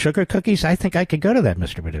juice and sugar cookies? I think I could go to that,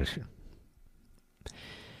 Mr. Producer.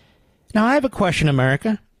 Now, I have a question,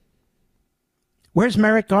 America. Where's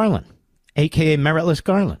Merrick Garland, a.k.a. Meritless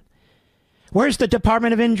Garland? Where's the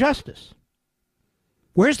Department of Injustice?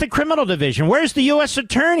 Where's the Criminal Division? Where's the U.S.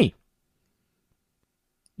 Attorney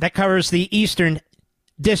that covers the Eastern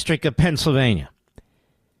District of Pennsylvania?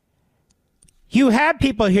 You have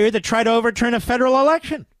people here that try to overturn a federal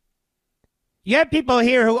election. You have people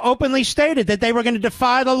here who openly stated that they were going to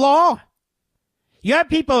defy the law. You have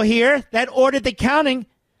people here that ordered the counting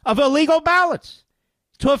of illegal ballots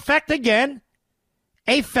to effect, again,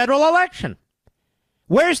 a federal election.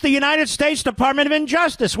 Where's the United States Department of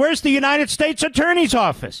Injustice? Where's the United States Attorney's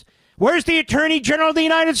Office? Where's the Attorney General of the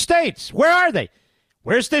United States? Where are they?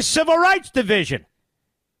 Where's this Civil Rights Division?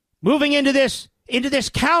 Moving into this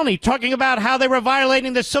county, talking about how they were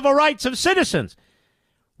violating the civil rights of citizens.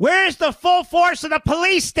 Where's the full force of the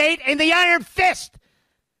police state and the iron fist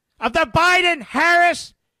of the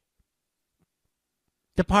Biden-Harris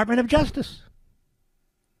Department of Justice?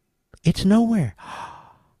 It's nowhere.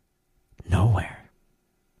 Nowhere.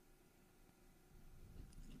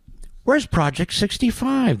 Where's Project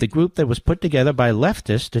 65, the group that was put together by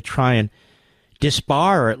leftists to try and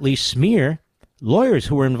disbar or at least smear lawyers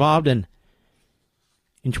who were involved in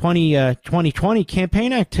 2020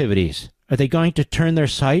 campaign activities? Are they going to turn their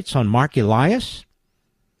sights on Mark Elias,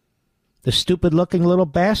 the stupid-looking little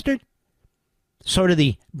bastard? Sort of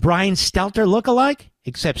the Brian Stelter look-alike?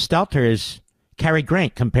 Except Stelter is Cary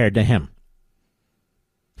Grant compared to him.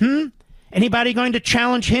 Anybody going to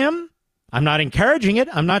challenge him? I'm not encouraging it.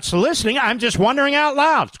 I'm not soliciting. I'm just wondering out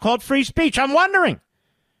loud. It's called free speech. I'm wondering.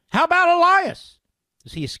 How about Elias?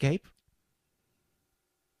 Does he escape?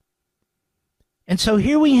 And so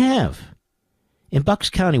here we have, in Bucks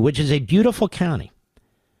County, which is a beautiful county.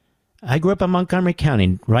 I grew up in Montgomery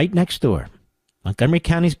County, right next door. Montgomery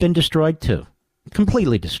County's been destroyed too.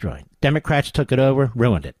 Completely destroyed. Democrats took it over,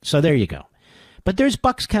 ruined it. So there you go. But there's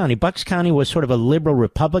Bucks County. Bucks County was sort of a liberal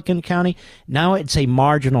Republican county. Now it's a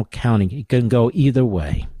marginal county. It can go either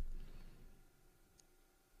way.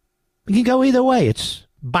 It can go either way. It's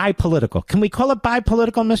bipolitical. Can we call it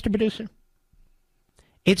bipolitical, Mr. Producer?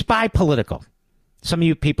 It's bipolitical. Some of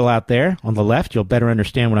you people out there on the left, you'll better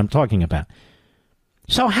understand what I'm talking about.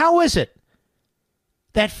 So how is it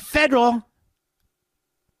that federal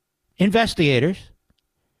investigators,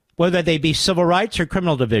 whether they be civil rights or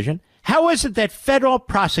criminal division, how is it that federal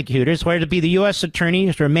prosecutors, whether it be the U.S.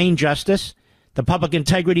 attorneys or Maine Justice, the public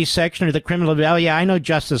integrity section or the criminal, yeah, I know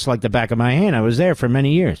justice like the back of my hand. I was there for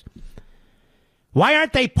many years. Why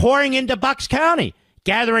aren't they pouring into Bucks County,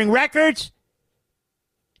 gathering records,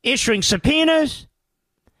 issuing subpoenas,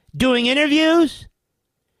 doing interviews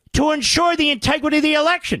to ensure the integrity of the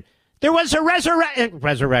election? There was a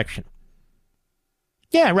resurrection.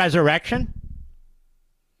 Yeah, resurrection.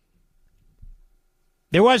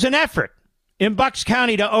 There was an effort in Bucks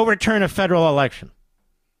County to overturn a federal election.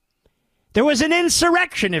 There was an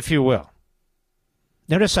insurrection, if you will.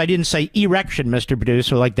 Notice I didn't say erection, Mr.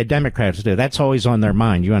 Producer, like the Democrats do. That's always on their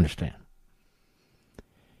mind, you understand.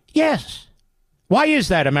 Yes. Why is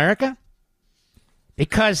that, America?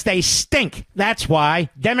 Because they stink. That's why.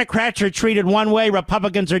 Democrats are treated one way,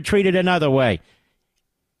 Republicans are treated another way.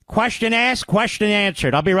 Question asked, question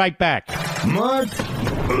answered. I'll be right back. Mark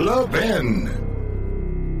Levin.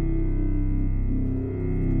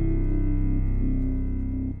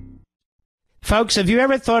 Folks, have you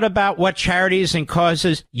ever thought about what charities and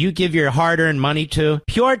causes you give your hard-earned money to?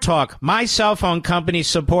 Pure Talk, my cell phone company,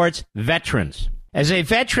 supports veterans. As a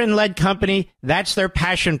veteran-led company, that's their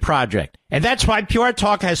passion project. And that's why Pure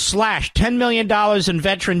Talk has slashed $10 million in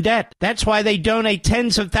veteran debt. That's why they donate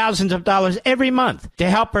tens of thousands of dollars every month to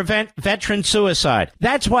help prevent veteran suicide.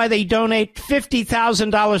 That's why they donate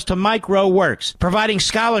 $50,000 to Micro Works, providing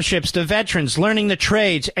scholarships to veterans learning the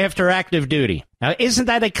trades after active duty. Now, isn't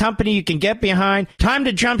that a company you can get behind? Time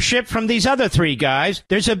to jump ship from these other three guys.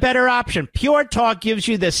 There's a better option. Pure Talk gives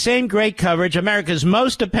you the same great coverage, America's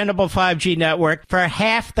most dependable 5G network, for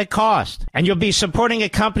half the cost. And you'll be supporting a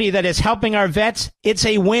company that is helping our vets. It's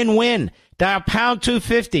a win-win. Dial pound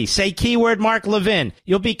 250. Say keyword Mark Levin.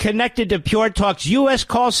 You'll be connected to Pure Talk's U.S.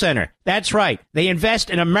 call center. That's right. They invest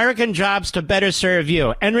in American jobs to better serve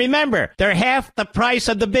you. And remember, they're half the price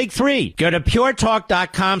of the big three. Go to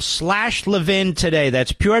puretalk.com/Levin today.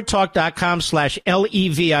 That's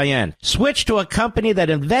puretalk.com/Levin. Switch to a company that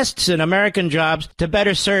invests in American jobs to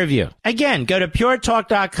better serve you. Again, go to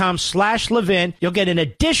puretalk.com/Levin. You'll get an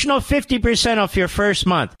additional 50% off your first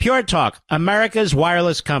month. Pure Talk, America's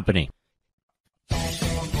wireless company.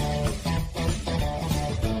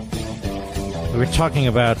 We were talking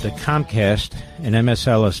about the Comcast and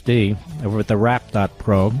MSLSD over at the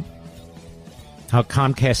Rap.probe, how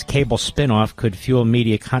Comcast cable spinoff could fuel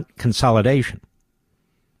media consolidation.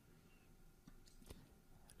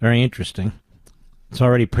 Very interesting. It's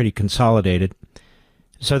already pretty consolidated.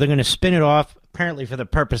 So they're going to spin it off, apparently for the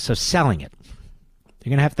purpose of selling it.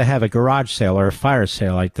 They're going to have a garage sale or a fire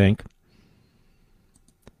sale, I think.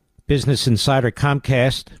 Business Insider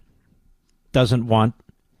Comcast doesn't want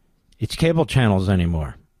its cable channels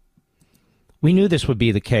anymore. We knew this would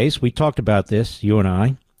be the case. We talked about this, you and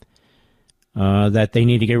I, that they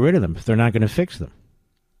need to get rid of them if they're not going to fix them.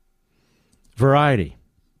 Variety.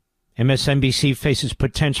 MSNBC faces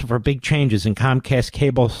potential for big changes in Comcast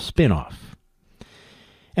cable spinoff.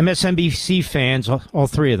 MSNBC fans, all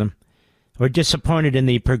three of them, were disappointed in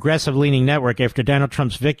the progressive-leaning network after Donald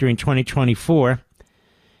Trump's victory in 2024.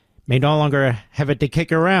 May no longer have it to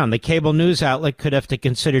kick around. The cable news outlet could have to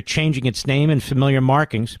consider changing its name and familiar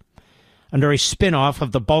markings under a spin-off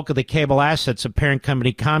of the bulk of the cable assets of parent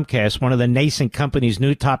company Comcast, one of the nascent company's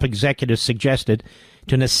new top executives suggested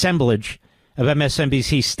to an assemblage of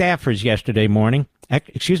MSNBC staffers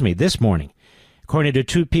this morning, according to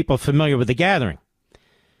two people familiar with the gathering.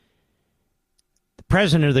 The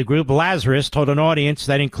president of the group, Lazarus, told an audience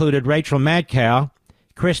that included Rachel Madcow,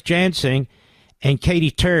 Chris Jansing, and Katie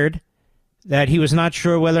Turd that he was not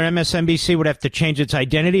sure whether MSNBC would have to change its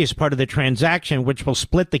identity as part of the transaction, which will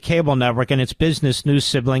split the cable network and its business news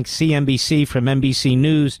sibling CNBC from NBC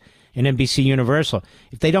News and NBC Universal.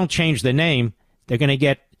 If they don't change the name, they're going to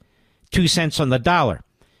get 2 cents on the dollar.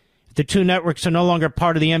 If the two networks are no longer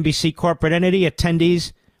part of the NBC corporate entity,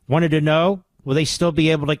 attendees wanted to know, will they still be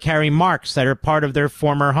able to carry marks that are part of their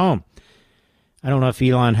former home? I don't know if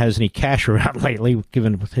Elon has any cash around lately,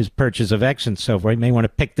 given his purchase of X and so forth. He may want to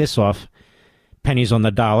pick this off. Pennies on the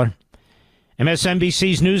dollar.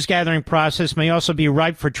 MSNBC's news gathering process may also be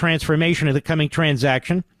ripe for transformation of the coming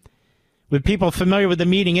transaction, with people familiar with the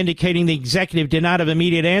meeting indicating the executive did not have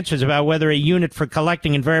immediate answers about whether a unit for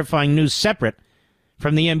collecting and verifying news separate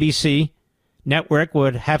from the NBC network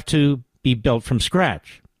would have to be built from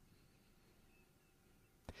scratch.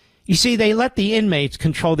 You see, they let the inmates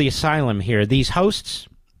control the asylum here. These hosts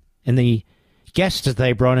and the guests that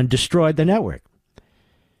they brought in destroyed the network.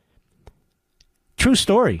 True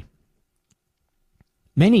story.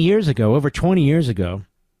 Many years ago, over 20 years ago,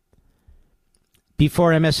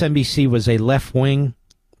 before MSNBC was a left-wing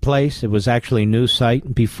place, it was actually a news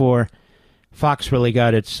site. Before Fox really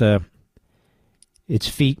got its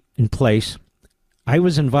feet in place, I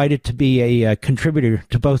was invited to be a contributor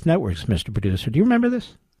to both networks, Mr. Producer. Do you remember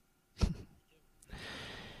this?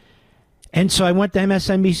 And so I went to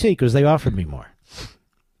MSNBC because they offered me more.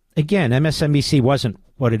 Again, MSNBC wasn't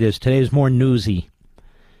what it is today. It was more newsy.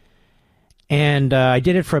 And I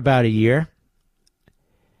did it for about a year.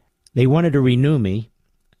 They wanted to renew me.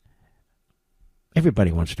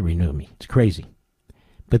 Everybody wants to renew me. It's crazy.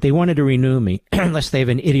 But they wanted to renew me unless they have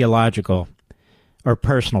an ideological or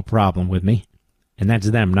personal problem with me. And that's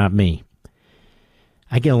them, not me.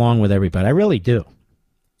 I get along with everybody. I really do.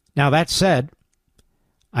 Now, that said,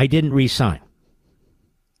 I didn't re-sign.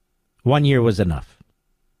 1 year was enough.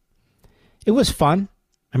 It was fun.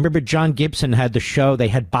 I remember John Gibson had the show. They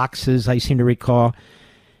had boxes, I seem to recall.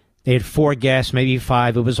 They had 4 guests, maybe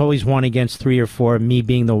 5. It was always 1 against 3 or 4, me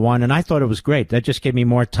being the one. And I thought it was great. That just gave me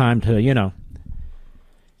more time to,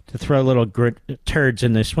 to throw little turds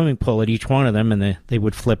in the swimming pool at each one of them, and they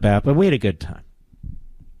would flip out. But we had a good time.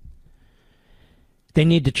 They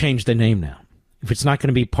need to change the name now. If it's not going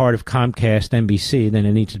to be part of Comcast, NBC, then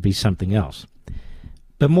it needs to be something else.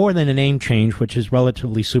 But more than a name change, which is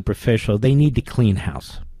relatively superficial, they need to clean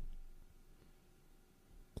house.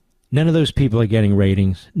 None of those people are getting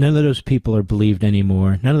ratings. None of those people are believed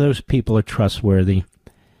anymore. None of those people are trustworthy.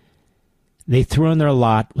 They threw in their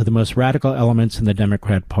lot with the most radical elements in the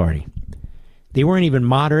Democrat Party. They weren't even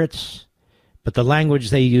moderates, but the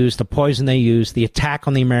language they used, the poison they used, the attack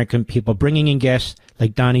on the American people, bringing in guests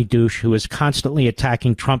like Donnie Douche, who is constantly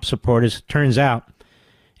attacking Trump supporters, turns out,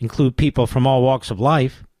 include people from all walks of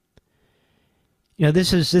life.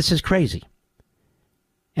 This is crazy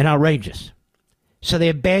and outrageous. So they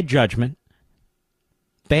have bad judgment,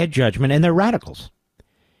 and they're radicals.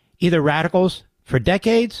 Either radicals for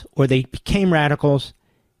decades, or they became radicals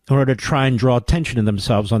in order to try and draw attention to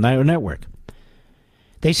themselves on that network.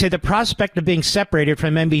 They say the prospect of being separated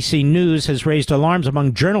from NBC News has raised alarms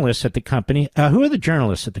among journalists at the company. Who are the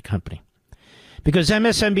journalists at the company? Because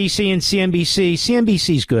MSNBC and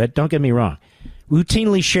CNBC's good, don't get me wrong,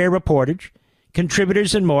 routinely share reportage,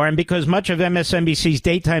 contributors, and more, and because much of MSNBC's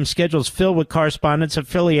daytime schedule is filled with correspondents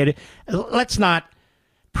affiliated, let's not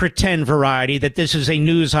pretend, Variety, that this is a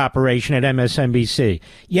news operation at MSNBC.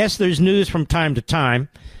 Yes, there's news from time to time,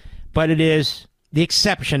 but it is the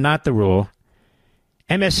exception, not the rule.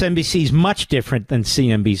 MSNBC is much different than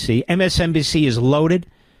CNBC. MSNBC is loaded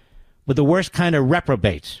with the worst kind of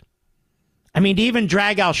reprobates. I mean, to even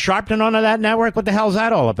drag Al Sharpton onto that network, what the hell is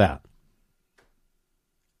that all about?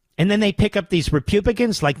 And then they pick up these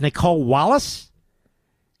Republicans like Nicole Wallace?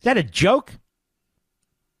 Is that a joke?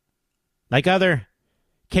 Like other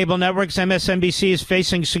cable networks, MSNBC is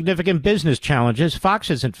facing significant business challenges Fox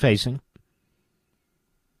isn't facing.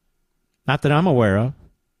 Not that I'm aware of.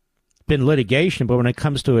 Been litigation, but when it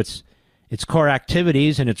comes to its core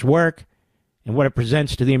activities and its work and what it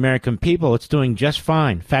presents to the American people, it's doing just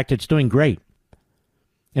fine. In fact, it's doing great.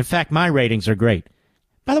 In fact, my ratings are great.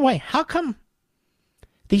 By the way, how come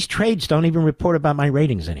these trades don't even report about my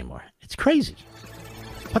ratings anymore? It's crazy.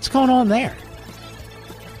 What's going on there?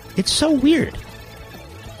 It's so weird.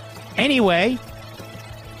 Anyway,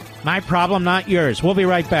 my problem, not yours. We'll be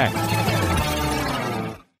right back.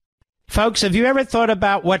 Folks, have you ever thought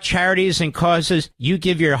about what charities and causes you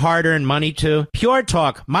give your hard-earned money to? Pure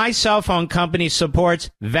Talk, my cell phone company, supports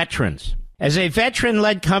veterans. As a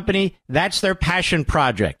veteran-led company, that's their passion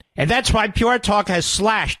project. And that's why Pure Talk has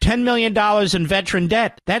slashed $10 million in veteran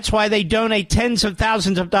debt. That's why they donate tens of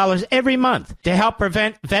thousands of dollars every month to help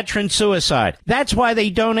prevent veteran suicide. That's why they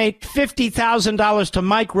donate $50,000 to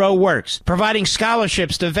Micro Works, providing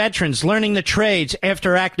scholarships to veterans learning the trades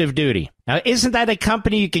after active duty. Now, isn't that a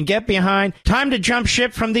company you can get behind? Time to jump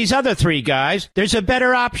ship from these other three guys. There's a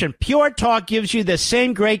better option. Pure Talk gives you the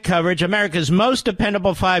same great coverage, America's most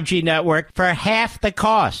dependable 5G network, for half the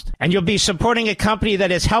cost. And you'll be supporting a company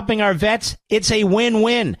that is helping our vets. It's a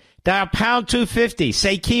win-win. Dial pound 250.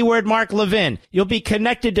 Say keyword Mark Levin. You'll be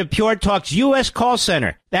connected to Pure Talk's U.S. call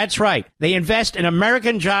center. That's right. They invest in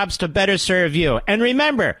American jobs to better serve you. And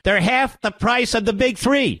remember, they're half the price of the big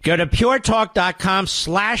three. Go to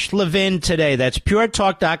puretalk.com/Levin today. That's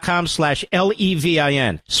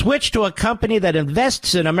puretalk.com/LEVIN. Switch to a company that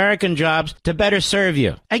invests in American jobs to better serve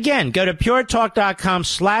you. Again, go to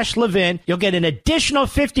puretalk.com/Levin. You'll get an additional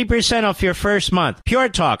 50% off your first month. Pure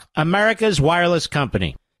Talk, America's wireless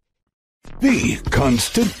company. The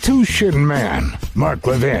Constitution Man, Mark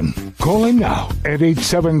Levin. Call him now at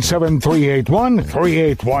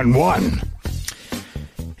 877-381-3811.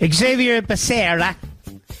 Xavier Becerra,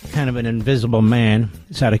 kind of an invisible man.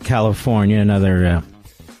 He's out of California,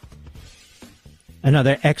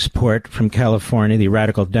 another export from California, the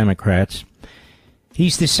radical Democrats.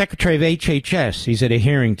 He's the Secretary of HHS. He's at a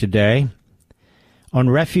hearing today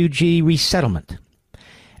on refugee resettlement.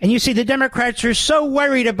 And you see, the Democrats are so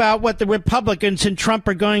worried about what the Republicans and Trump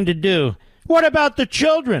are going to do. What about the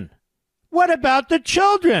children? What about the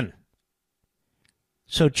children?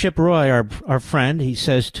 So Chip Roy, our friend, he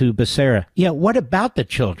says to Becerra, yeah, what about the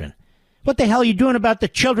children? What the hell are you doing about the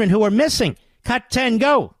children who are missing? Cut 10,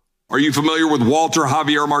 go. Are you familiar with Walter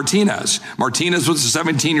Javier Martinez? Martinez was a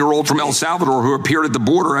 17-year-old from El Salvador who appeared at the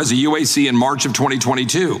border as a UAC in March of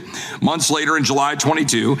 2022. Months later, in July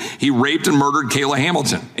 22, he raped and murdered Kayla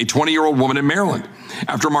Hamilton, a 20-year-old woman in Maryland.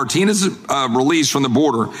 After Martinez's release from the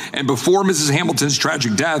border and before Mrs. Hamilton's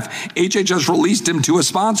tragic death, HHS released him to a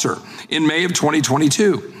sponsor in May of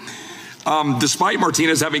 2022. Despite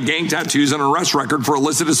Martinez having gang tattoos and an arrest record for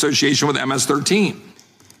illicit association with MS-13.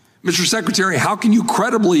 Mr. Secretary, how can you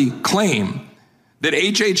credibly claim that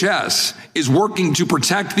HHS is working to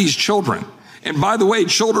protect these children? And by the way,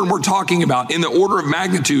 children we're talking about in the order of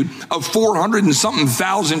magnitude of 400 and something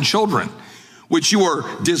thousand children, which you are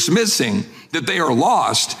dismissing that they are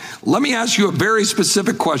lost. Let me ask you a very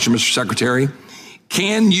specific question, Mr. Secretary.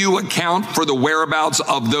 Can you account for the whereabouts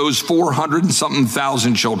of those 400 and something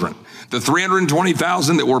thousand children? The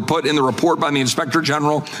 320,000 that were put in the report by the Inspector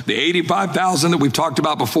General, the 85,000 that we've talked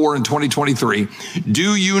about before in 2023.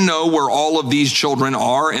 Do you know where all of these children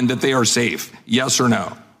are and that they are safe? Yes or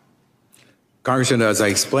no? Congressman, as I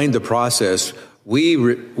explained the process,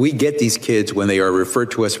 we get these kids when they are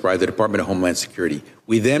referred to us by the Department of Homeland Security.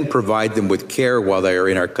 We then provide them with care while they are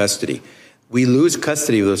in our custody. We lose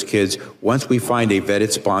custody of those kids once we find a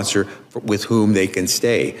vetted sponsor with whom they can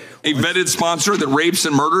stay. A vetted sponsor that rapes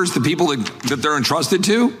and murders the people that they're entrusted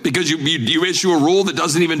to? Because you issue a rule that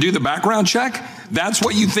doesn't even do the background check? That's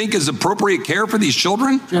what you think is appropriate care for these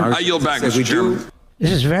children? I yield back, Mr. Chairman.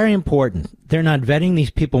 This is very important. They're not vetting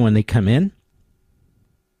these people when they come in.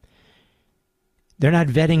 They're not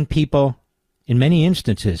vetting people in many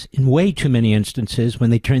instances, in way too many instances, when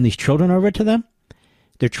they turn these children over to them.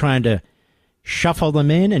 They're trying to shuffle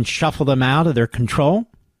them in and shuffle them out of their control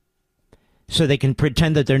so they can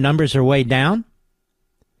pretend that their numbers are way down.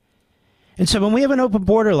 And so when we have an open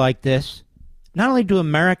border like this, not only do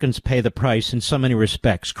Americans pay the price in so many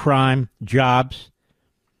respects, crime, jobs,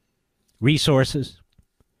 resources,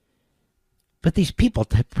 but these people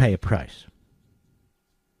pay a price.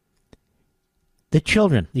 The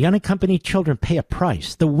children, the unaccompanied children, pay a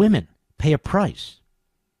price. The women pay a price.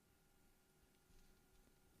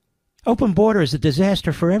 Open border is a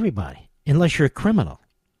disaster for everybody, unless you're a criminal,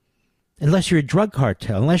 unless you're a drug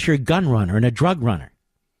cartel, unless you're a gun runner and a drug runner.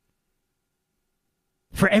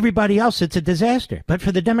 For everybody else, it's a disaster. But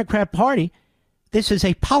for the Democrat Party, this is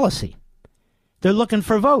a policy. They're looking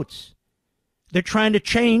for votes. They're trying to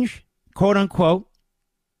change, quote unquote,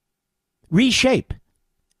 reshape,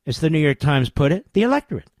 as the New York Times put it, the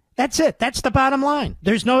electorate. That's it. That's the bottom line.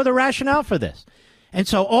 There's no other rationale for this. And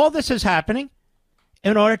so all this is happening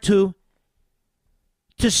in order to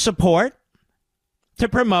support, to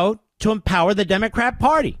promote, to empower the Democrat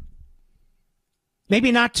Party.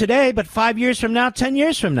 Maybe not today, but 5 years from now, 10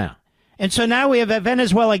 years from now. And so now we have a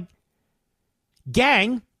Venezuela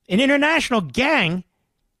gang, an international gang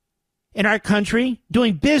in our country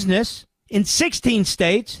doing business in 16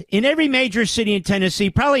 states, in every major city in Tennessee,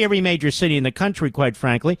 probably every major city in the country, quite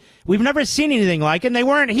frankly. We've never seen anything like it, and they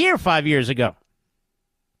weren't here 5 years ago.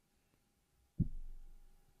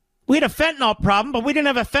 We had a fentanyl problem, but we didn't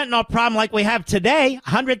have a fentanyl problem like we have today.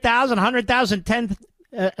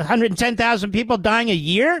 110,000 people dying a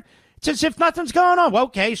year? It's as if nothing's going on. Well,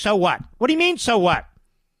 okay, so what? What do you mean, so what?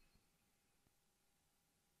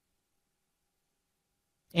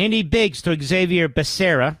 Andy Biggs to Xavier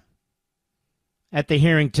Becerra at the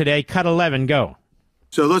hearing today. Cut 11, go.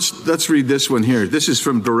 So let's read this one here. This is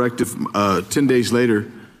from Directive 10 days later,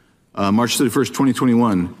 March 31st,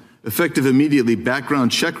 2021. effective immediately,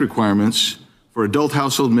 background check requirements for adult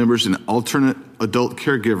household members and alternate adult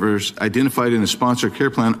caregivers identified in a sponsor care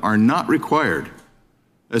plan are not required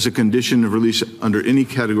as a condition of release under any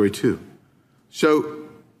Category 2. So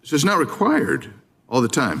it's not required all the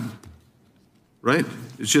time, right?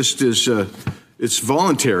 It's just it's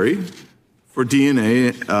voluntary for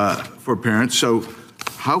DNA for parents. So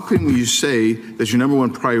how can you say that your number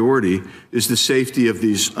one priority is the safety of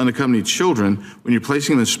these unaccompanied children when you're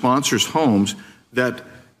placing them in sponsors' homes that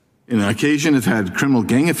in an occasion have had criminal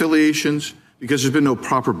gang affiliations because there's been no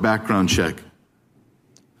proper background check?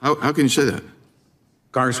 How can you say that?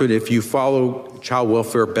 Congressman, if you follow child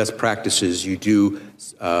welfare best practices, you do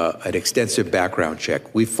an extensive background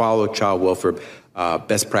check. We follow child welfare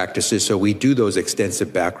best practices, so we do those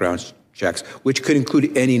extensive background checks, which could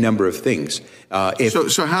include any number of things.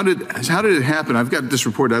 So how did it happen? I've got this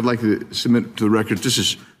report I'd like to submit to the record. This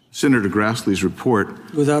is Senator Grassley's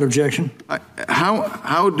report. Without objection.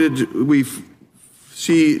 How did we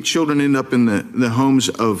see children end up in the homes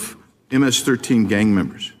of MS-13 gang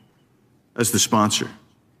members as the sponsor?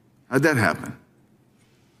 How'd that happen?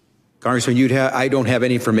 Congressman, I don't have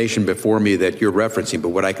any information before me that you're referencing, but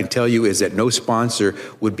what I can tell you is that no sponsor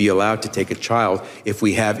would be allowed to take a child if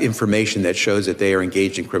we have information that shows that they are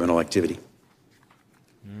engaged in criminal activity.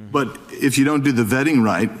 But if you don't do the vetting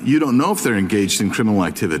right, you don't know if they're engaged in criminal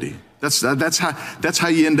activity. That's how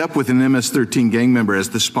you end up with an MS-13 gang member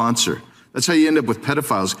as the sponsor. That's how you end up with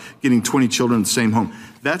pedophiles getting 20 children in the same home.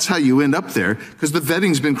 That's how you end up there, because the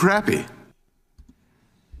vetting's been crappy.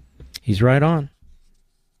 He's right on.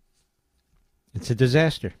 It's a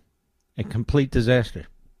disaster, a complete disaster.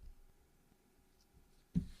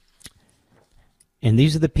 And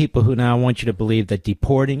these are the people who now want you to believe that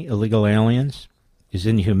deporting illegal aliens is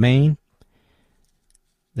inhumane.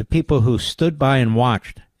 The people who stood by and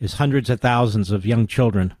watched as hundreds of thousands of young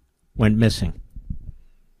children went missing.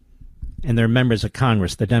 And they're members of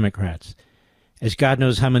Congress, the Democrats. As God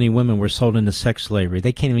knows how many women were sold into sex slavery.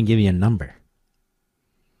 They can't even give you a number.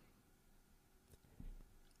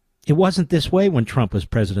 It wasn't this way when Trump was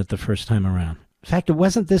president the first time around. In fact, it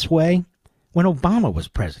wasn't this way when Obama was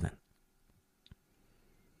president.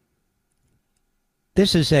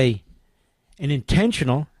 This is an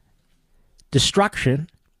intentional destruction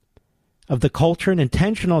of the culture, an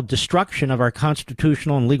intentional destruction of our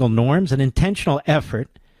constitutional and legal norms, an intentional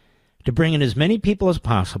effort to bring in as many people as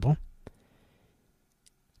possible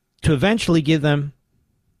to eventually give them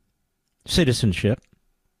citizenship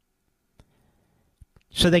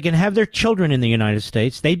so they can have their children in the United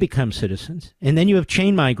States. They become citizens. And then you have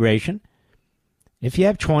chain migration. If you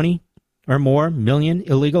have 20 or more million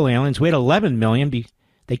illegal aliens, we had 11 million.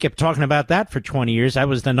 They kept talking about that for 20 years. That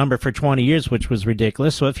was the number for 20 years, which was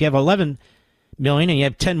ridiculous. So if you have 11 million and you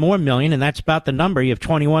have 10 more million, and that's about the number, you have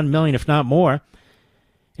 21 million, if not more,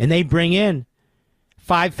 and they bring in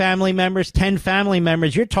 5 family members, 10 family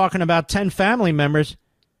members, you're talking about 10 family members.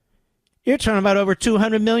 You're talking about over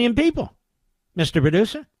 200 million people, Mr.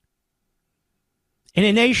 Producer. In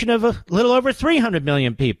a nation of a little over 300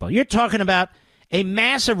 million people. You're talking about a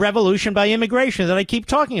massive revolution by immigration that I keep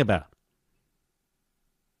talking about.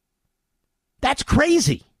 That's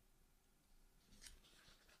crazy.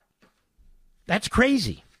 That's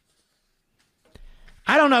crazy.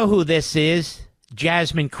 I don't know who this is.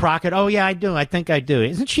 Jasmine Crockett. Oh, yeah, I do. I think I do.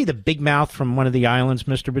 Isn't she the big mouth from one of the islands,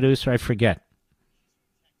 Mr. Producer? I forget.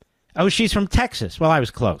 Oh, she's from Texas. Well, I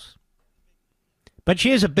was close. But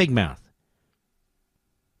she is a big mouth.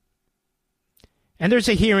 And there's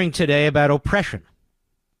a hearing today about oppression,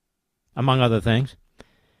 among other things.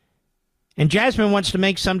 And Jasmine wants to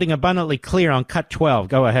make something abundantly clear on Cut 12.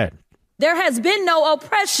 Go ahead. There has been no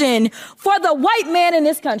oppression for the white man in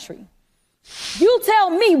this country. You tell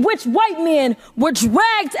me which white men were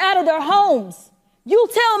dragged out of their homes. You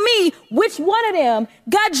tell me which one of them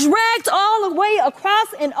got dragged all the way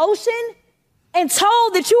across an ocean and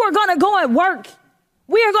told that you are going to go and work.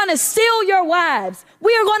 We are going to steal your wives.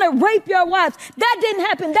 We are going to rape your wives. That didn't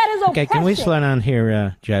happen. That is oppression. Okay, can we slow down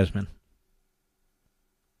here, Jasmine?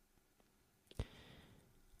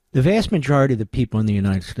 The vast majority of the people in the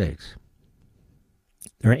United States,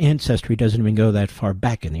 their ancestry doesn't even go that far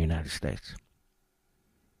back in the United States.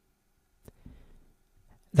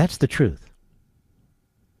 That's the truth.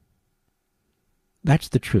 That's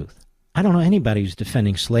the truth. I don't know anybody who's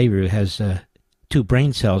defending slavery who has 2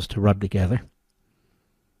 brain cells to rub together.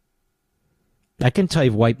 I can tell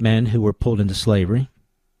you white men who were pulled into slavery.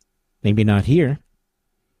 Maybe not here.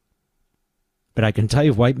 But I can tell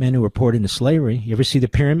you white men who were pulled into slavery. You ever see the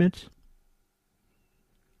pyramids?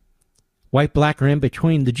 White, black, or in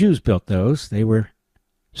between. The Jews built those. They were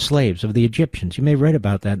slaves of the Egyptians. You may have read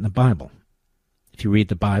about that in the Bible, if you read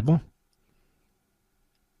the Bible.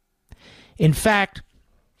 In fact,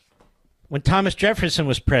 when Thomas Jefferson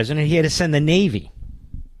was president, he had to send the Navy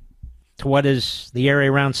to what is the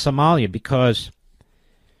area around Somalia because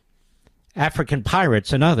African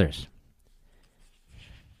pirates and others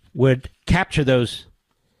would capture those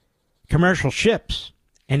commercial ships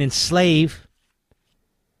and enslave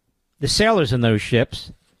the sailors in those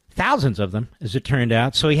ships, thousands of them, as it turned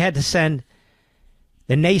out. So he had to send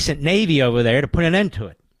the nascent Navy over there to put an end to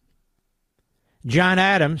it. John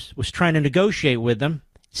Adams was trying to negotiate with them.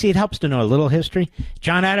 See, it helps to know a little history.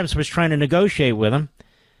 John Adams was trying to negotiate with them,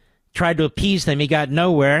 tried to appease them. He got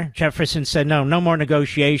nowhere. Jefferson said, no more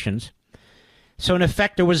negotiations. So in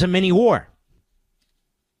effect, there was a mini war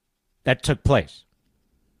that took place.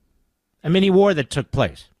 A mini war that took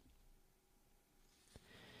place.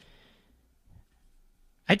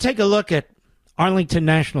 I take a look at Arlington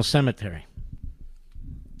National Cemetery.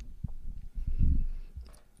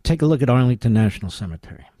 Take a look at Arlington National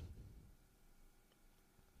Cemetery.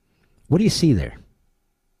 What do you see there?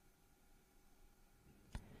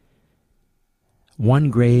 One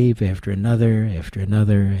grave after another, after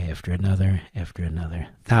another, after another, after another.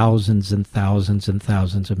 Thousands and thousands and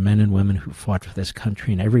thousands of men and women who fought for this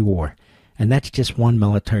country in every war. And that's just one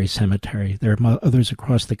military cemetery. There are others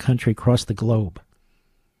across the country, across the globe.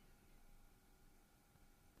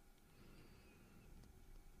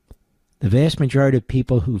 The vast majority of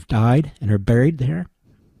people who've died and are buried there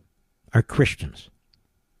are Christians.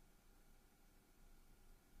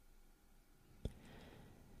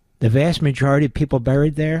 The vast majority of people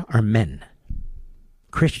buried there are men,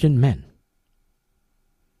 Christian men.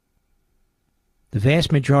 The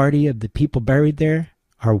vast majority of the people buried there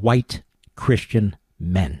are white Christian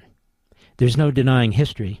men. There's no denying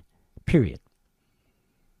history, period.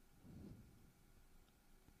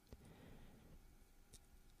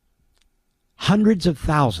 Hundreds of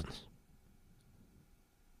thousands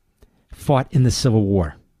fought in the Civil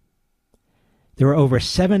War. There were over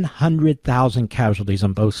 700,000 casualties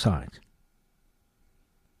on both sides.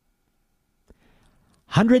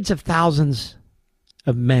 Hundreds of thousands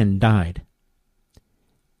of men died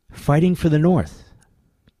fighting for the North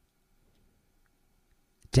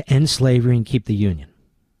to end slavery and keep the Union.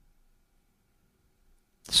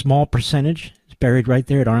 Small percentage is buried right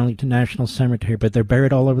there at Arlington National Cemetery, but they're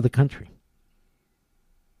buried all over the country.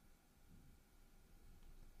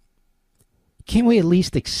 Can't we at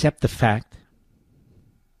least accept the fact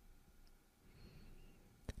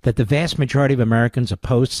that the vast majority of Americans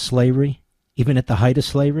opposed slavery, even at the height of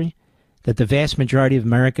slavery? That the vast majority of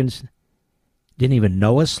Americans didn't even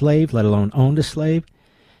know a slave, let alone owned a slave?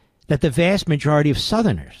 That the vast majority of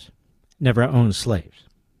Southerners never owned slaves?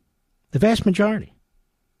 The vast majority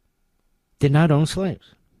did not own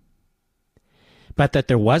slaves. But that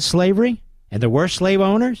there was slavery, and there were slave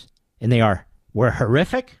owners, and they were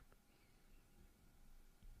horrific?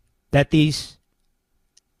 That this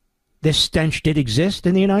stench did exist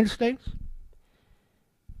in the United States?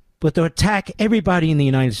 But to attack everybody in the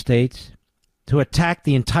United States, to attack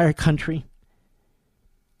the entire country,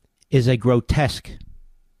 is a grotesque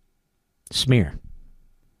smear.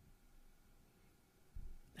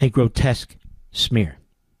 A grotesque smear.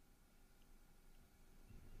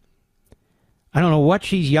 I don't know what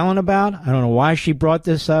she's yelling about. I don't know why she brought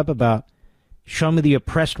this up about show me the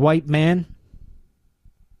oppressed white man.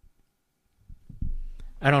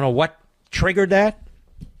 I don't know what triggered that.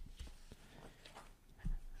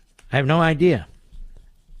 I have no idea.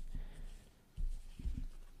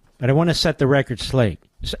 But I want to set the record straight.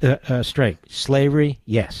 Slavery,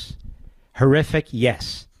 yes. Horrific,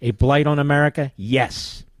 yes. A blight on America,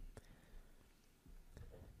 yes.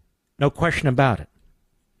 No question about it.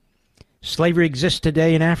 Slavery exists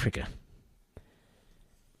today in Africa,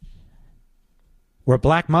 where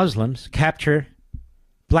black Muslims capture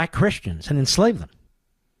black Christians and enslave them.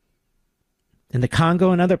 In the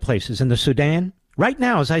Congo and other places, in the Sudan, right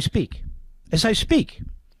now as I speak.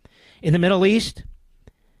 In the Middle East,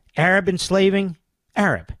 Arab enslaving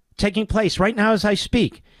Arab, taking place right now as I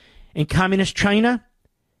speak. In communist China,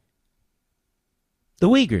 the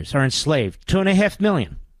Uyghurs are enslaved, 2.5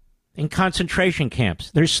 million, in concentration camps.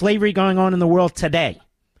 There's slavery going on in the world today.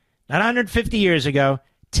 Not 150 years ago,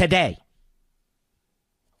 today.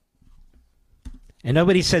 And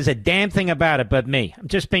nobody says a damn thing about it but me. I'm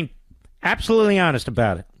just being absolutely honest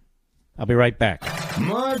about it. I'll be right back.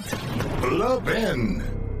 Mark Levin.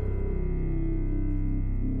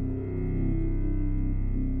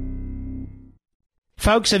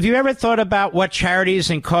 Folks, have you ever thought about what charities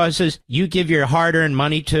and causes you give your hard-earned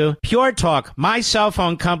money to? Pure Talk, my cell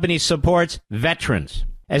phone company, supports veterans.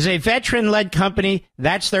 As a veteran-led company,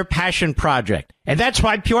 that's their passion project. And that's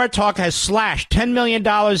why Pure Talk has slashed $10 million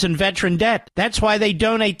in veteran debt. That's why they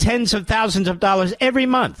donate tens of thousands of dollars every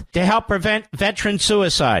month to help prevent veteran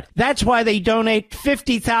suicide. That's why they donate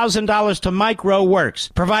 $50,000 to Micro Works,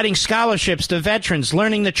 providing scholarships to veterans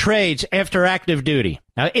learning the trades after active duty.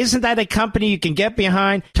 Now, isn't that a company you can get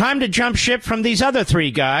behind? Time to jump ship from these other three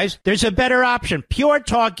guys. There's a better option. Pure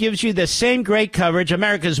Talk gives you the same great coverage,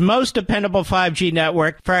 America's most dependable 5G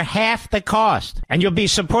network, for half the cost. And you'll be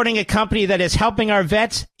supporting a company that is helping our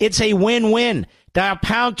vets. It's a win-win. Dial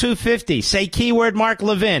pound 250. Say keyword Mark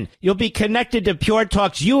Levin. You'll be connected to Pure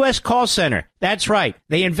Talk's U.S. call center. That's right.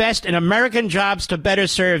 They invest in American jobs to better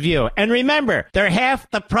serve you. And remember, they're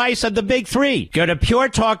half the price of the big three. Go to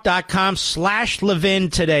puretalk.com/Levin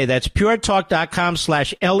today. That's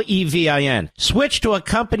puretalk.com/LEVIN. Switch to a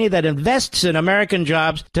company that invests in American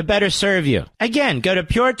jobs to better serve you. Again, go to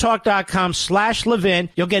puretalk.com/Levin.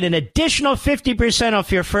 You'll get an additional 50%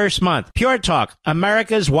 off your first month. Pure Talk,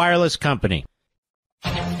 America's wireless company. I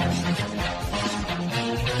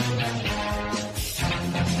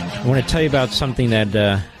want to tell you about something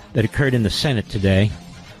that occurred in the Senate today.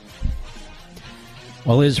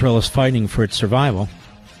 While Israel is fighting for its survival,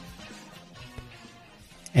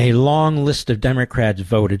 a long list of Democrats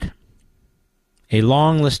voted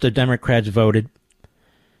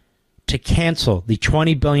to cancel the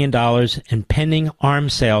 $20 billion in pending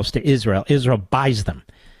arms sales to Israel. Israel buys them.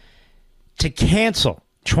 To cancel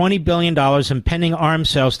 $20 billion in pending arms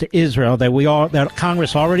sales to Israel that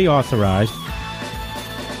Congress already authorized,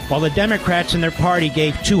 while the Democrats and their party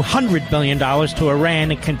gave $200 billion to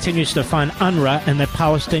Iran and continues to fund UNRWA and the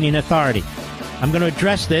Palestinian Authority. I'm going to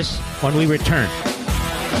address this when we return.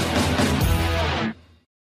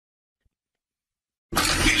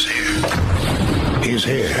 He's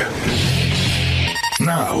here.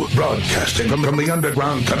 Now, broadcasting from the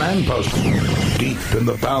underground command post, deep in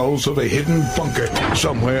the bowels of a hidden bunker,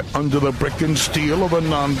 somewhere under the brick and steel of a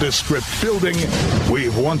nondescript building,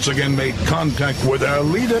 we've once again made contact with our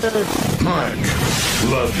leader, Mark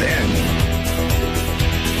Levin.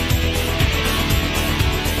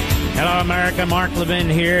 Hello, America. Mark Levin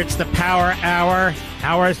here. It's the Power Hour,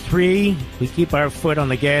 Hour 3. We keep our foot on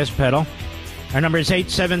the gas pedal. Our number is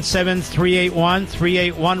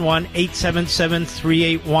 877-381-3811,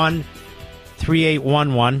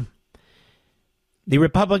 877-381-3811. The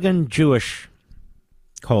Republican-Jewish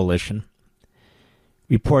coalition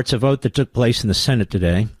reports a vote that took place in the Senate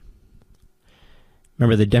today.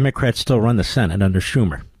 Remember, the Democrats still run the Senate under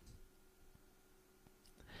Schumer.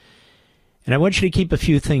 And I want you to keep a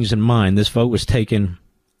few things in mind. This vote was taken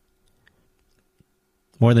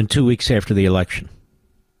more than 2 weeks after the election.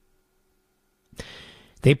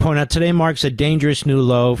 They point out today marks a dangerous new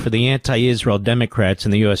low for the anti-Israel Democrats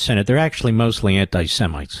in the U.S. Senate. They're actually mostly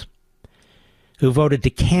anti-Semites who voted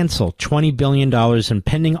to cancel $20 billion in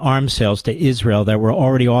pending arms sales to Israel that were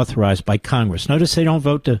already authorized by Congress. Notice they don't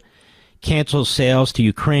vote to cancel sales to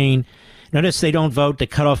Ukraine. Notice they don't vote to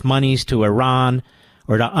cut off monies to Iran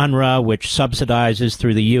or to UNRWA, which subsidizes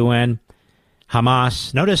through the UN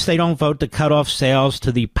Hamas. Notice they don't vote to cut off sales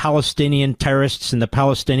to the Palestinian terrorists and the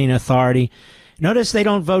Palestinian Authority. Notice they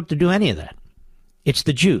don't vote to do any of that. It's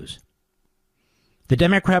the Jews. The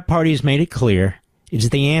Democrat Party has made it clear it's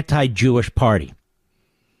the anti-Jewish party.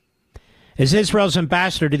 As Israel's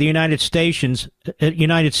ambassador to the United States,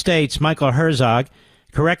 Michael Herzog,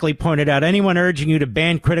 correctly pointed out, anyone urging you to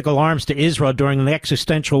ban critical arms to Israel during the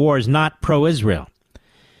existential war is not pro-Israel.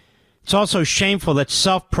 It's also shameful that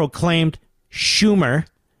self-proclaimed Schumer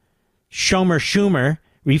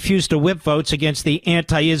refused to whip votes against the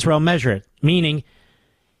anti-Israel measure, meaning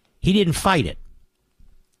he didn't fight it.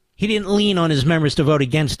 He didn't lean on his members to vote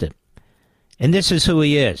against it. And this is who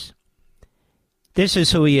he is. This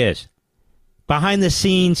is who he is. Behind the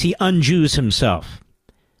scenes, he unjews himself.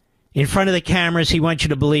 In front of the cameras, he wants you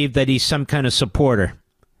to believe that he's some kind of supporter.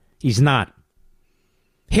 He's not.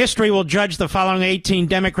 History will judge the following 18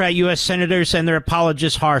 Democrat U.S. senators and their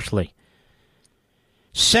apologists harshly.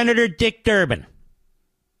 Senator Dick Durbin,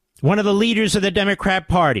 one of the leaders of the Democrat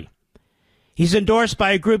Party. He's endorsed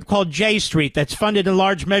by a group called J Street that's funded in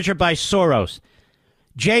large measure by Soros.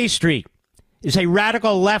 J Street is a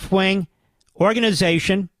radical left-wing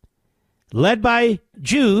organization led by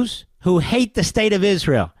Jews who hate the state of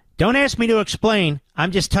Israel. Don't ask me to explain.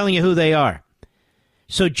 I'm just telling you who they are.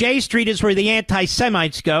 So J Street is where the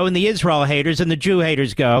anti-Semites go and the Israel haters and the Jew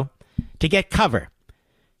haters go to get cover.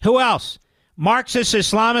 Who else? Marxist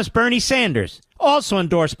Islamist Bernie Sanders, also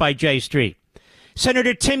endorsed by J Street.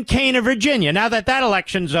 Senator Tim Kaine of Virginia. Now that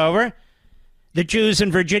election's over, the Jews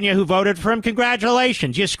in Virginia who voted for him,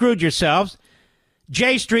 congratulations. You screwed yourselves.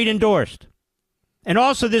 J Street endorsed. And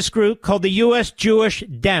also this group called the U.S. Jewish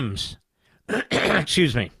Dems.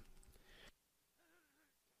 Excuse me.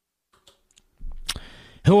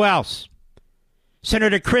 Who else?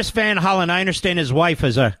 Senator Chris Van Hollen. I understand his wife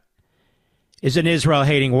is an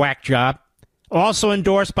Israel-hating whack job. Also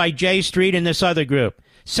endorsed by J Street and this other group.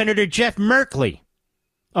 Senator Jeff Merkley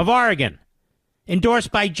of Oregon.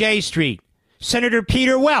 Endorsed by J Street. Senator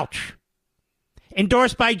Peter Welch.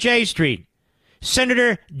 Endorsed by J Street.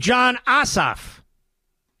 Senator John Ossoff.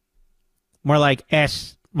 More like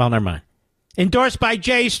S. Well, never mind. Endorsed by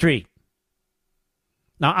J Street.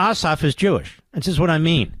 Now, Ossoff is Jewish. This is what I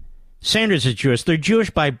mean. Sanders is Jewish. They're Jewish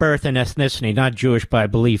by birth and ethnicity, not Jewish by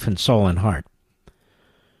belief and soul and heart.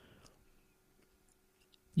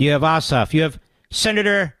 You have Ossoff. You have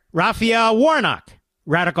Senator Raphael Warnock,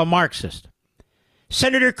 radical Marxist.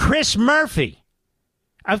 Senator Chris Murphy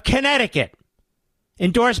of Connecticut,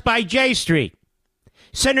 endorsed by J Street.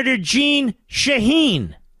 Senator Jean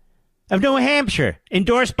Shaheen of New Hampshire,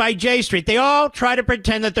 endorsed by J Street. They all try to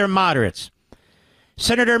pretend that they're moderates.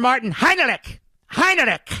 Senator Martin Heinrich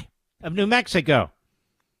of New Mexico,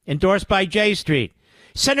 endorsed by J Street.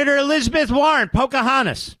 Senator Elizabeth Warren,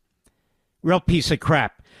 Pocahontas, real piece of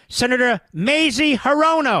crap. Senator Mazie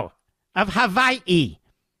Hirono of Hawaii,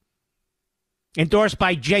 endorsed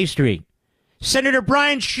by J Street. Senator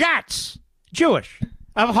Brian Schatz, Jewish,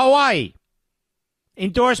 of Hawaii,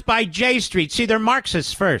 endorsed by J Street. See, they're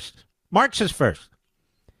Marxists first. Marxists first.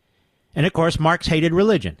 And, of course, Marx hated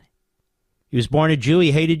religion. He was born a Jew.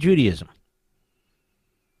 He hated Judaism.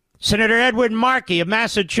 Senator Edward Markey of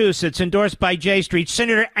Massachusetts, endorsed by J Street.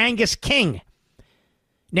 Senator Angus King,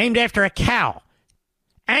 named after a cow.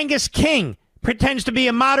 Angus King pretends to be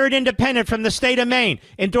a moderate independent from the state of Maine,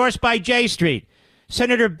 endorsed by J Street.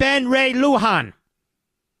 Senator Ben Ray Lujan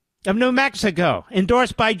of New Mexico,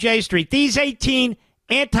 endorsed by J Street. These 18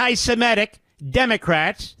 anti-Semitic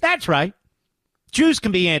Democrats, that's right. Jews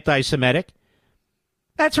can be anti-Semitic.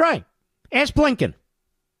 That's right. Ask Blinken.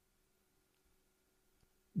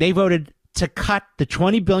 They voted to cut the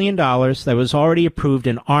 $20 billion that was already approved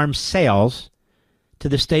in arms sales to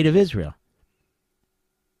the state of Israel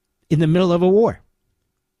in the middle of a war,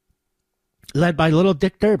 led by little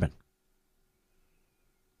Dick Durbin.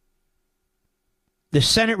 The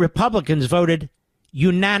Senate Republicans voted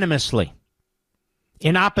unanimously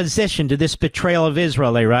in opposition to this betrayal of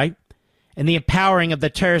Israel, right? And the empowering of the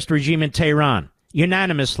terrorist regime in Tehran.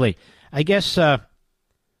 Unanimously. I guess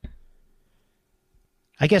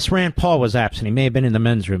Rand Paul was absent. He may have been in the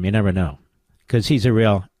men's room. You never know. Because he's a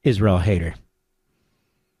real Israel hater.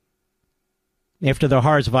 After the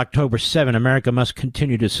horrors of October 7, America must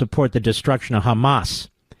continue to support the destruction of Hamas.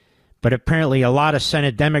 But apparently a lot of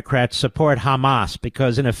Senate Democrats support Hamas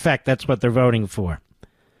because, in effect, that's what they're voting for.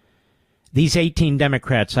 These 18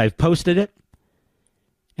 Democrats, I've posted it,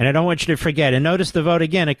 and I don't want you to forget. And notice the vote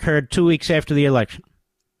again occurred 2 weeks after the election.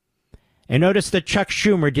 And notice that Chuck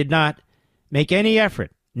Schumer did not make any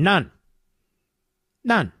effort, none,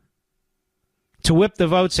 to whip the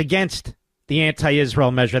votes against the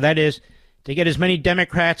anti-Israel measure. That is, to get as many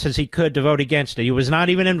Democrats as he could to vote against it. He was not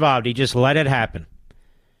even involved. He just let it happen.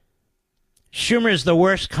 Schumer is the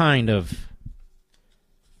worst kind of...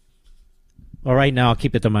 Well, right now, I'll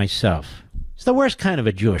keep it to myself. He's the worst kind of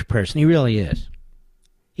a Jewish person. He really is.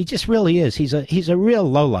 He just really is. He's a real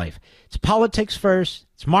lowlife. It's politics first.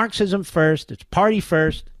 It's Marxism first. It's party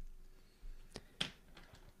first.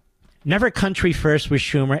 Never country first with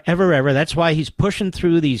Schumer, ever. That's why he's pushing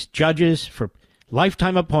through these judges for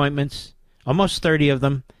lifetime appointments, almost 30 of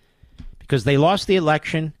them, because they lost the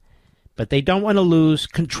election, but they don't want to lose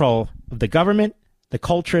control of the government, the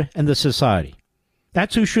culture, and the society.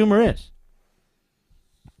 That's who Schumer is.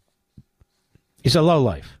 He's a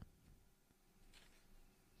lowlife.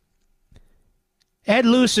 Ed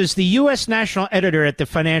Luce is the U.S. national editor at the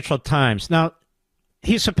Financial Times. Now,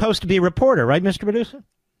 he's supposed to be a reporter, right, Mr. Producer?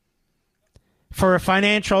 For a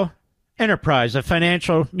financial enterprise, a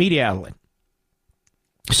financial media outlet.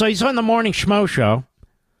 So he's on the Morning Schmo Show,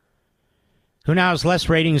 who now has less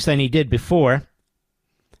ratings than he did before,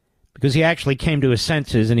 because he actually came to his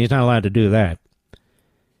senses, and he's not allowed to do that.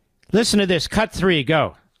 Listen to this. Cut 3,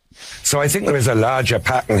 go. So I think there is a larger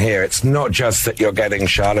pattern here. It's not just that you're getting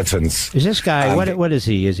charlatans. Is this guy, what is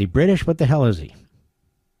he? Is he British? What the hell is he?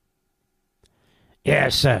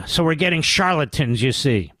 Yes, so we're getting charlatans, you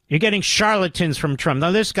see. You're getting charlatans from Trump.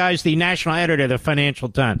 Now, this guy's the national editor of the Financial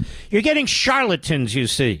Times. You're getting charlatans, you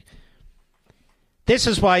see. This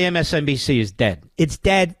is why MSNBC is dead. It's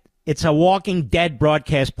dead. It's a walking dead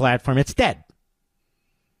broadcast platform. It's dead.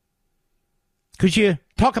 Because you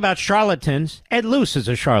talk about charlatans. Ed Luce is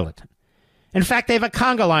a charlatan. In fact, they have a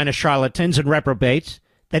conga line of charlatans and reprobates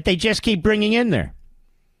that they just keep bringing in there.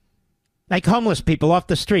 Like homeless people off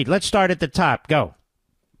the street. Let's start at the top. Go.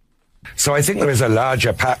 So I think there is a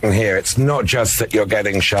larger pattern here. It's not just that you're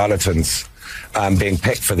getting charlatans being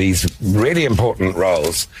picked for these really important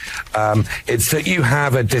roles. It's that you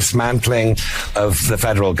have a dismantling of the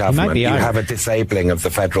federal government. You have a disabling of the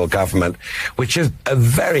federal government, which is a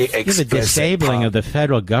very explicit the disabling of the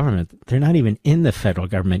federal government. They're not even in the federal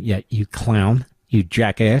government yet, you clown, you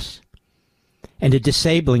jackass. And the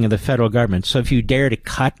disabling of the federal government. So if you dare to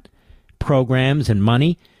cut programs and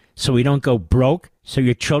money so we don't go broke, so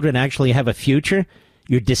your children actually have a future,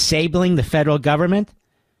 you're disabling the federal government?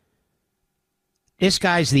 This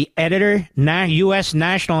guy's the editor, U.S.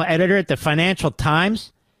 national editor at the Financial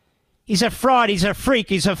Times. He's a fraud. He's a freak.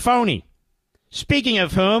 He's a phony. Speaking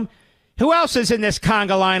of whom, who else is in this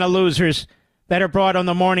conga line of losers that are brought on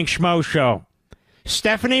the Morning Schmo Show?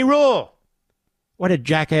 Stephanie Rule. What a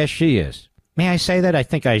jackass she is. May I say that? I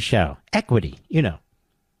think I shall. Equity,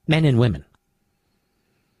 men and women.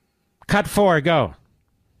 Cut 4, go.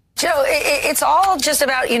 Joe, it's all just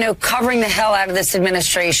about, covering the hell out of this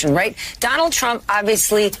administration, right? Donald Trump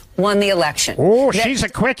obviously won the election. Oh, she's a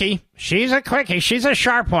quickie. She's a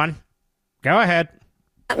sharp one. Go ahead.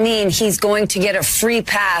 That mean he's going to get a free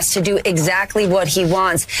pass to do exactly what he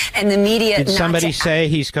wants, and the media... Did somebody say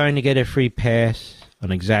he's going to get a free pass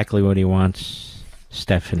on exactly what he wants?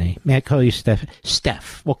 Stephanie. May I call you Steph?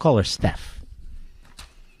 Steph. We'll call her Steph.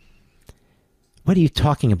 What are you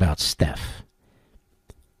talking about, Steph?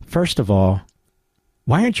 First of all,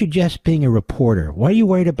 why aren't you just being a reporter? Why are you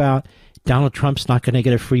worried about Donald Trump's not going to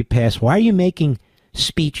get a free pass? Why are you making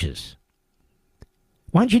speeches?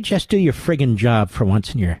 Why don't you just do your friggin' job for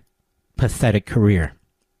once in your pathetic career?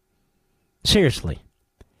 Seriously.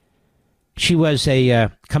 She was a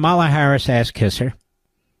Kamala Harris ass-kisser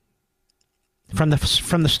from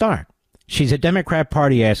the start. She's a Democrat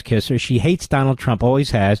Party ass-kisser. She hates Donald Trump,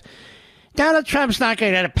 always has. Donald Trump's not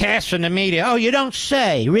going to get a pass from the media. Oh, you don't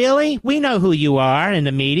say. Really? We know who you are in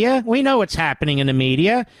the media. We know what's happening in the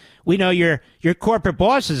media. We know your corporate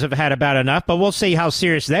bosses have had about enough, but we'll see how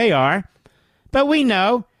serious they are. But we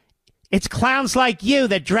know it's clowns like you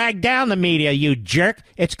that drag down the media, you jerk.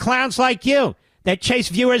 It's clowns like you that chase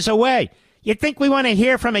viewers away. You think we want to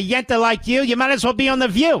hear from a yenta like you? You might as well be on The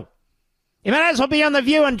View. You might as well be on The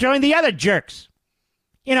View and join the other jerks.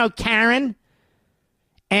 Karen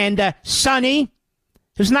and Sonny,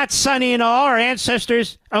 who's not Sonny at all. Our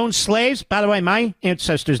ancestors owned slaves. By the way, my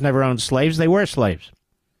ancestors never owned slaves. They were slaves.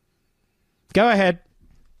 Go ahead.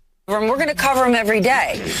 We're going to cover them every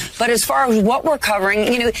day. But as far as what we're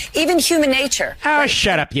covering, even human nature. Oh,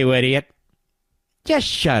 shut up, you idiot. Just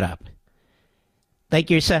shut up. Like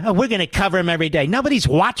you're saying, we're going to cover them every day. Nobody's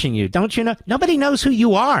watching you, don't you know? Nobody knows who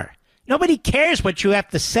you are. Nobody cares what you have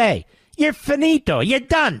to say. You're finito. You're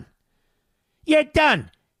done. You're done.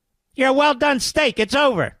 You're a well-done steak. It's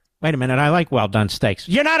over. Wait a minute. I like well-done steaks.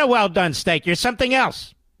 You're not a well-done steak. You're something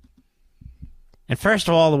else. And first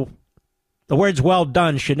of all, the words well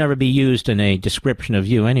done should never be used in a description of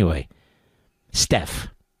you anyway. Steph,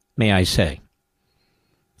 may I say.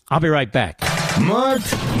 I'll be right back. Mark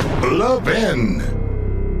Levin.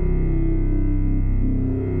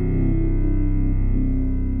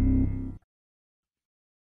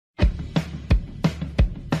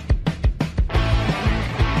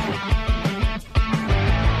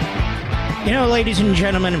 Ladies and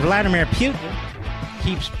gentlemen, Vladimir Putin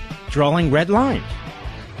keeps drawing red lines.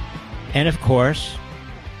 And, of course,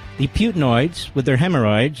 the Putinoids with their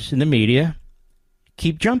hemorrhoids in the media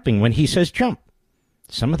keep jumping when he says jump.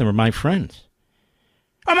 Some of them are my friends.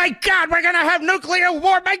 Oh, my God, we're going to have nuclear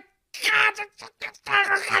war. My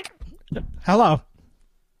God. Hello.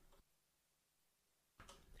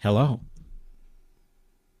 Hello.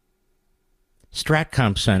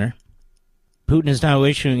 Stratcom Center. Putin is now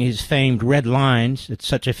issuing his famed red lines at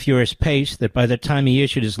such a furious pace that by the time he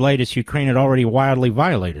issued his latest, Ukraine had already wildly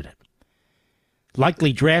violated it.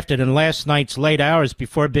 Likely drafted in last night's late hours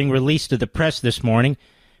before being released to the press this morning,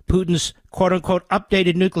 Putin's quote-unquote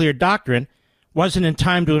updated nuclear doctrine wasn't in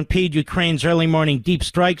time to impede Ukraine's early morning deep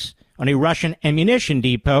strikes on a Russian ammunition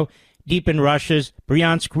depot deep in Russia's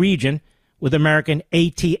Bryansk region with American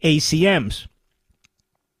ATACMs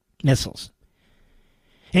missiles.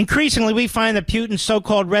 Increasingly, we find that Putin's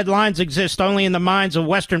so-called red lines exist only in the minds of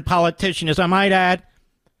Western politicians, I might add,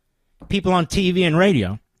 people on TV and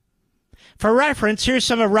radio. For reference, here's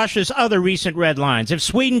some of Russia's other recent red lines. If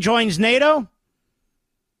Sweden joins NATO,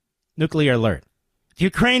 nuclear alert. If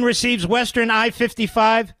Ukraine receives Western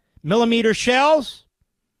I-55 millimeter shells,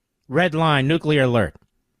 red line, nuclear alert.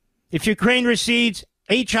 If Ukraine receives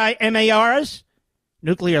HIMARS,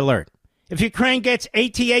 nuclear alert. If Ukraine gets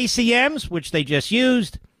ATACMs, which they just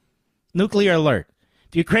used, nuclear alert.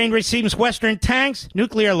 If Ukraine receives Western tanks,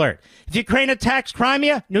 nuclear alert. If Ukraine attacks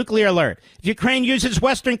Crimea, nuclear alert. If Ukraine uses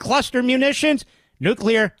Western cluster munitions,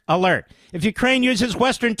 nuclear alert. If Ukraine uses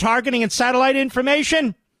Western targeting and satellite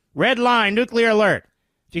information, red line, nuclear alert.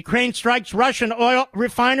 If Ukraine strikes Russian oil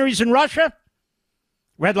refineries in Russia,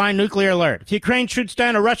 red line, nuclear alert. If Ukraine shoots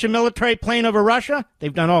down a Russian military plane over Russia,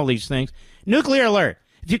 they've done all these things, nuclear alert.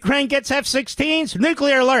 If Ukraine gets F-16s,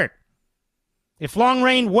 nuclear alert. If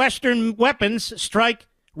long-range Western weapons strike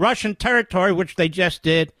Russian territory, which they just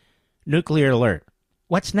did, nuclear alert.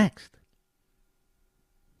 What's next?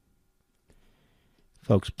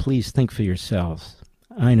 Folks, please think for yourselves.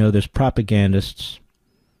 I know there's propagandists,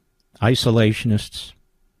 isolationists,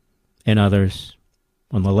 and others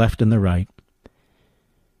on the left and the right.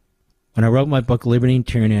 When I wrote my book, Liberty and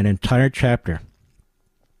Tyranny, an entire chapter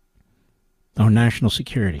on national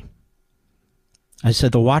security, I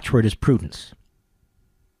said the watchword is prudence.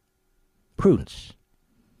 Prudence.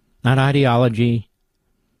 Not ideology,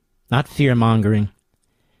 not fear-mongering.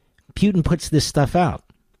 Putin puts this stuff out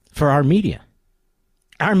for our media.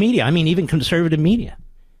 Our media, I mean even conservative media,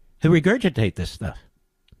 who regurgitate this stuff.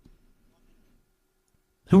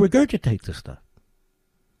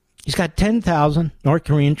 He's got 10,000 North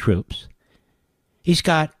Korean troops. He's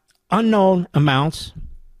got unknown amounts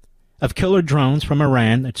of killer drones from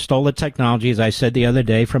Iran that stole the technology, as I said the other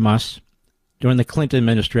day, from us during the Clinton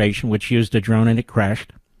administration, which used a drone and it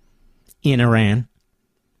crashed in Iran.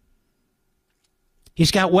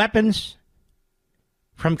 He's got weapons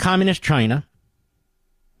from communist China.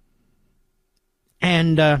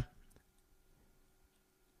 And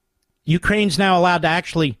Ukraine's now allowed to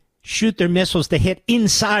actually shoot their missiles to hit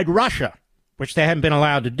inside Russia, which they haven't been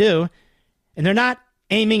allowed to do. And they're not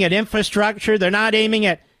aiming at infrastructure. They're not aiming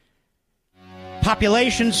at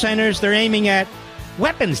population centers. They're aiming at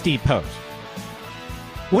weapons depots.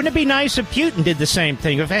 Wouldn't it be nice if Putin did the same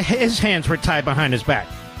thing, if his hands were tied behind his back?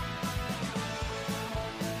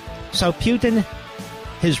 So Putin,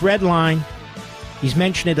 his red line, he's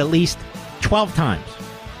mentioned it at least 12 times.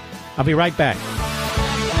 I'll be right back.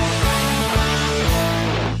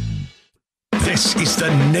 This is the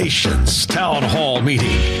nation's town hall meeting,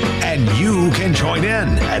 and you can join in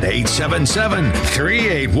at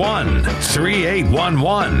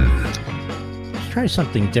 877-381-3811. Let's try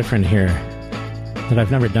something different here that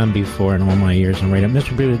I've never done before in all my years on radio.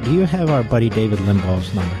 Mr. Bruder, do you have our buddy David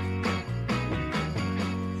Limbaugh's number?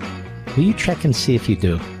 Will you check and see if you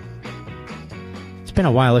do? It's been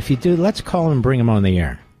a while. If you do, let's call him and bring him on the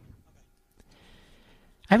air.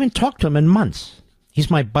 I haven't talked to him in months. He's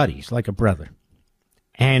my buddy. He's like a brother.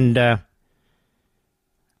 And I'll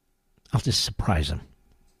just surprise him.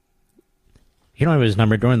 If you don't have his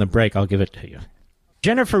number during the break, I'll give it to you.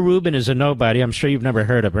 Jennifer Rubin is a nobody. I'm sure you've never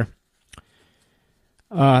heard of her.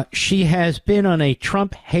 She has been on a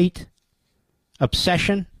Trump hate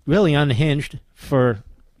obsession, really unhinged, for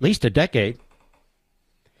at least a decade.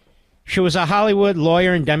 She was a Hollywood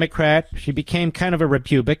lawyer and Democrat. She became kind of a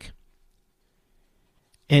Republic.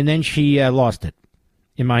 And then she lost it,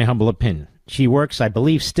 in my humble opinion. She works, I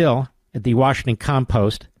believe, still at the Washington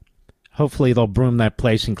Compost. Hopefully they'll broom that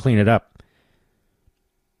place and clean it up.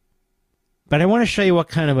 But I want to show you what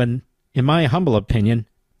kind of an, in my humble opinion,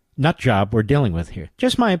 nut job we're dealing with here.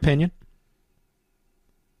 Just my opinion.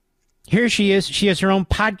 Here she is. She has her own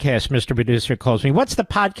podcast, Mr. Producer calls me. What's the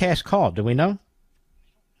podcast called? Do we know?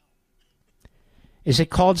 Is it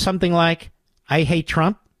called something like I Hate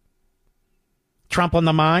Trump? Trump on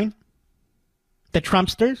the Mind? The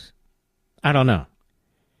Trumpsters? I don't know.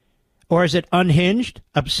 Or is it Unhinged,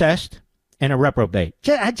 Obsessed, and a Reprobate?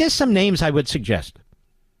 Just some names I would suggest.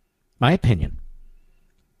 My opinion.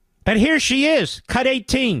 But here she is. Cut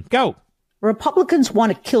 18. Go. Republicans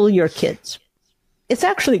want to kill your kids. It's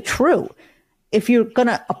actually true. If you're going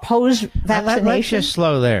to oppose vaccination. Let's just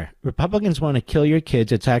slow there. Republicans want to kill your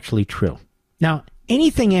kids. It's actually true. Now,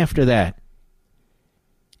 anything after that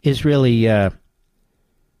is really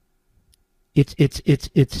it's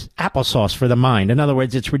applesauce for the mind. In other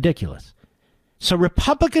words, it's ridiculous. So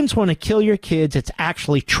Republicans want to kill your kids. It's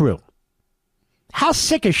actually true. How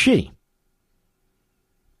sick is she?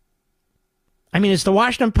 I mean, is the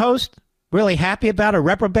Washington Post really happy about a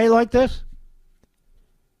reprobate like this?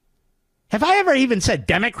 Have I ever even said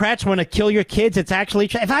Democrats want to kill your kids? It's actually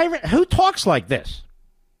true. Who talks like this?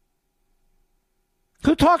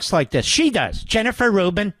 Who talks like this? She does. Jennifer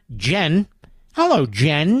Rubin. Jen. Hello,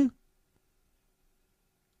 Jen.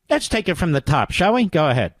 Let's take it from the top, shall we? Go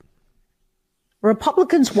ahead.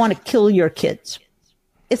 Republicans want to kill your kids.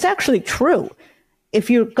 It's actually true. if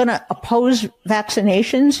you're going to oppose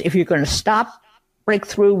vaccinations, if you're going to stop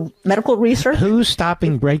breakthrough medical research. Who's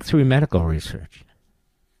stopping breakthrough medical research?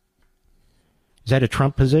 Is that a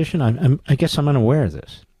Trump position? I guess I'm unaware of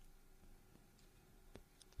this.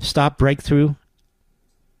 Stop breakthrough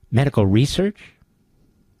medical research?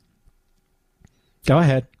 Go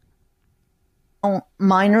ahead.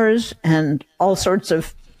 Minors and all sorts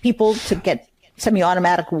of people to get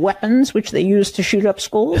semi-automatic weapons, which they use to shoot up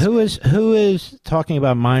schools. Who is talking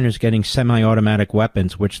about minors getting semi-automatic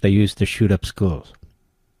weapons, which they use to shoot up schools?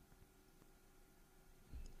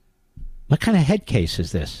 What kind of head case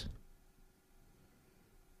is this?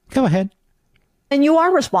 Go ahead. And you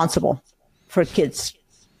are responsible for kids'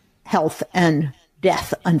 health and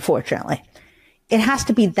death, unfortunately. It has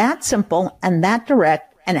to be that simple and that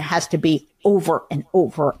direct, and it has to be over and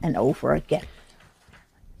over and over again.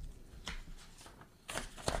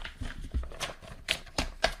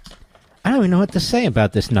 I don't even know what to say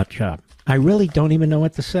about this nut job. I really don't even know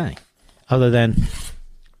what to say, other than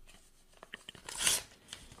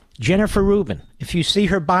Jennifer Rubin. If you see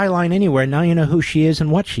her byline anywhere, now you know who she is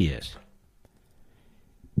and what she is.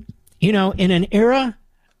 You know, in an era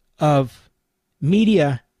of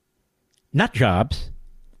media nut jobs,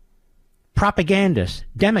 propagandists,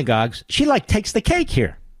 demagogues, she takes the cake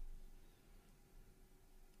here.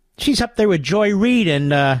 She's up there with Joy Reid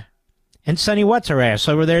and Sonny What's-Her-Ass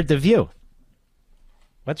over there at The View.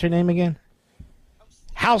 What's her name again?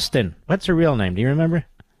 Houston. What's her real name? Do you remember?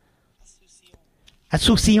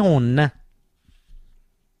 Asuncion.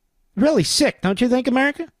 Really sick, don't you think,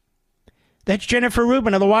 America? That's Jennifer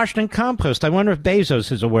Rubin of the Washington Compost. I wonder if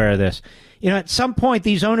Bezos is aware of this. You know, at some point,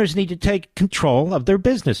 these owners need to take control of their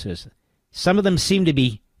businesses. Some of them seem to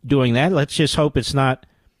be doing that. Let's just hope it's not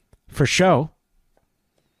for show.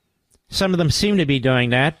 Some of them seem to be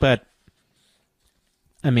doing that, but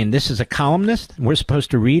I mean, this is a columnist. We're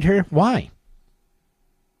supposed to read her. Why?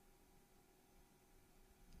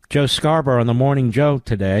 Joe Scarborough on the Morning Joe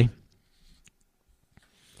today.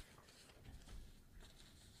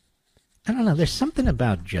 I don't know. There's something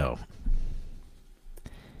about Joe.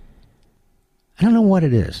 I don't know what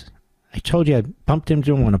it is. I told you I bumped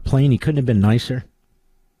into him on a plane. He couldn't have been nicer.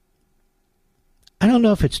 I don't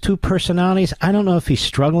know if it's two personalities. I don't know if he's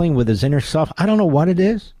struggling with his inner self. I don't know what it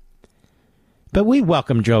is. But we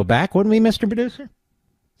welcome Joe back, wouldn't we, Mr. Producer?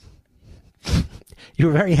 You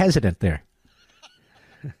were very hesitant there.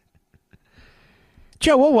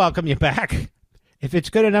 Joe, we'll welcome you back. If it's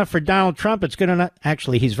good enough for Donald Trump, it's good enough.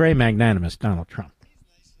 Actually, he's very magnanimous, Donald Trump.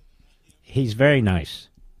 He's very nice.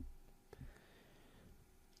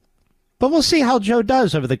 But we'll see how Joe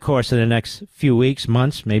does over the course of the next few weeks,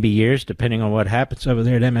 months, maybe years, depending on what happens over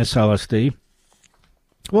there at MSLSD.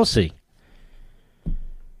 We'll see.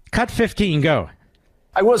 Cut 15, go.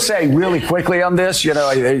 I will say really quickly on this, you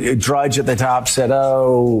know, Drudge at the top said,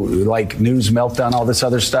 oh, like news meltdown, all this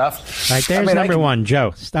other stuff. All right, there's number one,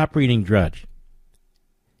 Joe. Stop reading Drudge.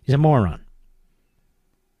 He's a moron.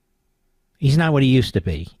 He's not what he used to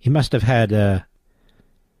be. He must have had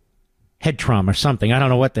head trauma or something. I don't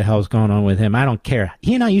know what the hell's going on with him. I don't care.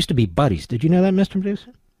 He and I used to be buddies. Did you know that, Mr.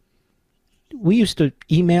 Producer? We used to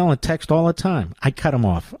email and text all the time. I cut him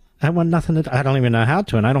off. I want nothing to. I don't even know how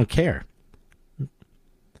to, and I don't care.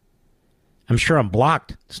 I'm sure I'm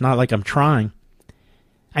blocked. It's not like I'm trying.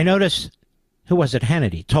 I noticed, who was it,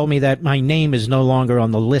 Hannity, told me that my name is no longer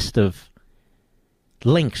on the list of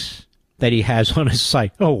links that he has on his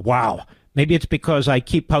site. Oh, wow. Maybe it's because I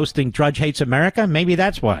keep posting Drudge Hates America? Maybe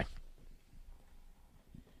that's why.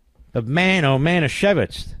 But man, oh man,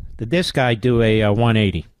 Shevitz, did this guy do a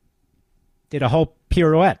 180? Did a whole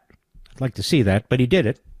pirouette. I'd like to see that, but he did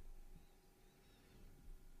it.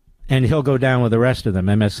 And he'll go down with the rest of them,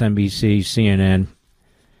 MSNBC, CNN,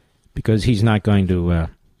 because he's not going to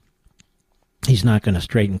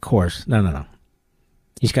straighten course. No.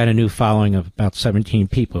 He's got a new following of about 17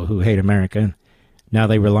 people who hate America, and now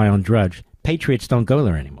they rely on Drudge. Patriots don't go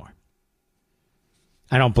there anymore.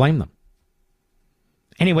 I don't blame them.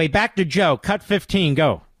 Anyway, back to Joe. Cut 15,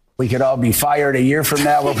 go. We could all be fired a year from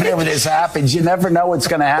now or whenever this happens. You never know what's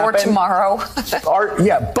going to happen. Or tomorrow.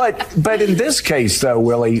 But in this case, though,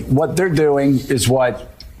 Willie, what they're doing is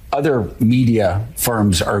what other media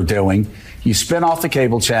firms are doing. You spin off the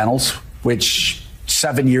cable channels, which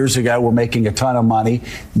 7 years ago were making a ton of money.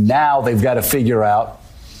 Now they've got to figure out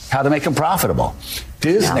how to make them profitable.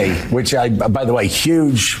 Disney, which by the way,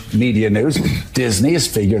 huge media news, Disney has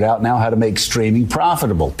figured out now how to make streaming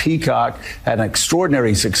profitable. Peacock had an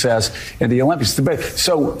extraordinary success in the Olympics.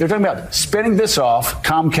 So they're talking about spinning this off.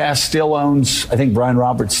 Comcast still owns, I think Brian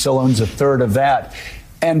Roberts still owns a third of that.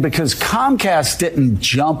 And because Comcast didn't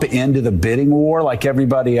jump into the bidding war like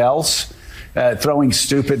everybody else, throwing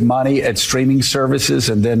stupid money at streaming services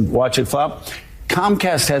and then watch it flop,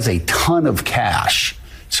 Comcast has a ton of cash.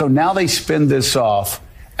 So now they spin this off,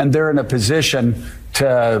 and they're in a position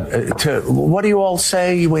to what do you all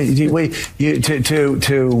say? To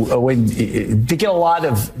get a lot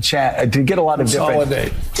of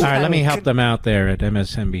different. All right, let me help them out there at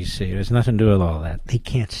MSNBC. There's nothing to do with all that. They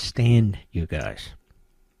can't stand you guys.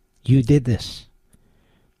 You did this.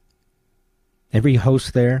 Every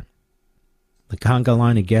host there, the conga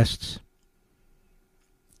line of guests,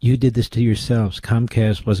 you did this to yourselves.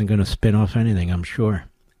 Comcast wasn't going to spin off anything, I'm sure.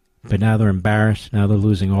 But now they're embarrassed. Now they're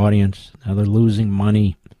losing audience. Now they're losing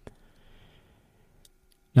money.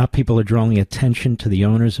 Now people are drawing attention to the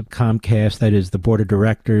owners of Comcast, that is the board of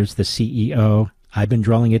directors, the CEO. I've been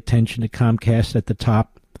drawing attention to Comcast at the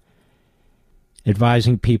top,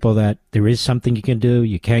 advising people that there is something you can do.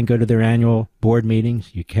 You can go to their annual board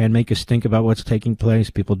meetings. You can make a stink about what's taking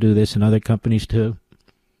place. People do this in other companies too.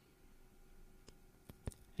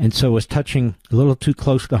 And so it's touching a little too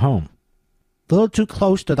close to home. A little too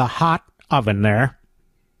close to the hot oven there.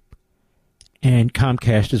 And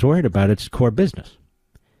Comcast is worried about its core business.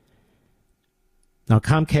 Now,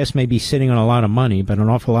 Comcast may be sitting on a lot of money, but an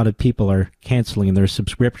awful lot of people are canceling their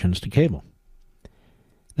subscriptions to cable.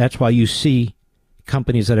 That's why you see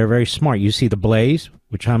companies that are very smart. You see The Blaze,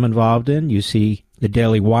 which I'm involved in. You see the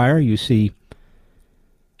Daily Wire. You see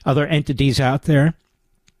other entities out there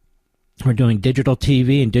who are doing digital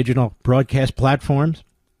TV and digital broadcast platforms.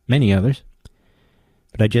 Many others.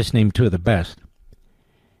 But I just named two of the best.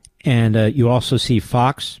 And you also see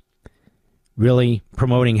Fox really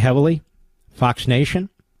promoting heavily, Fox Nation,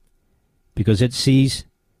 because it sees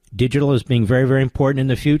digital as being very, very important in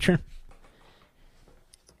the future.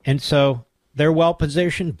 And so they're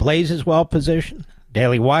well-positioned. Blaze is well-positioned.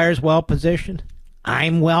 Daily Wire is well-positioned.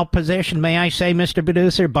 I'm well-positioned, may I say, Mr.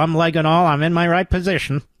 Producer, bum leg and all. I'm in my right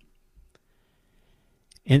position.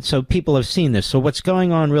 And so people have seen this. So what's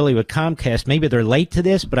going on really with Comcast, maybe they're late to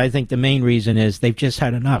this, but I think the main reason is they've just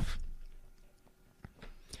had enough.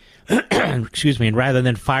 Excuse me. And rather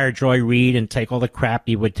than fire Joy Reid and take all the crap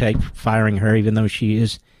you would take firing her, even though she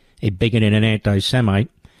is a bigot and an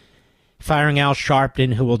anti-Semite, firing Al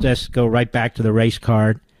Sharpton, who will just go right back to the race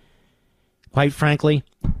card. Quite frankly,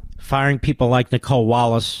 firing people like Nicole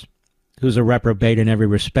Wallace, who's a reprobate in every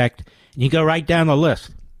respect. And you go right down the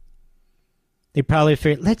list. They probably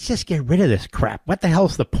figured, let's just get rid of this crap. What the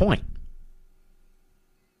hell's the point?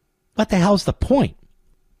 What the hell's the point?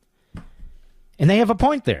 And they have a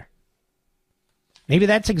point there. Maybe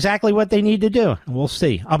that's exactly what they need to do. We'll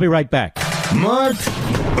see. I'll be right back. Mark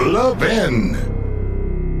Levin.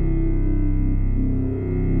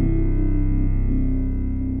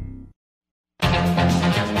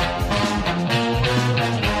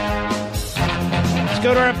 Let's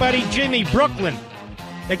go to our buddy Jimmy, Brooklyn.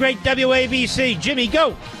 The great WABC. Jimmy,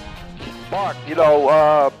 go. Mark,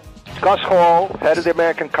 Gus Hall, head of the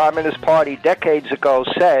American Communist Party, decades ago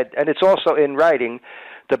said, and it's also in writing,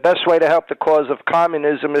 the best way to help the cause of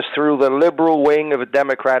communism is through the liberal wing of the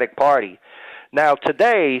Democratic Party. Now,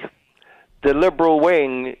 today, the liberal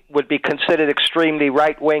wing would be considered extremely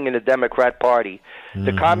right-wing in the Democrat Party. Mm-hmm.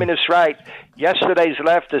 The communist right, yesterday's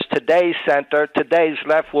left is today's center. Today's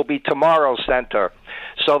left will be tomorrow's center.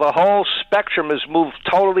 So the whole spectrum has moved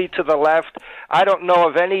totally to the left. I don't know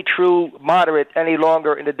of any true moderate any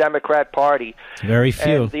longer in the Democrat Party. Very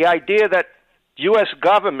few. And the idea that U.S.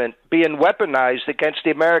 government being weaponized against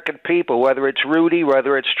the American people, whether it's Rudy,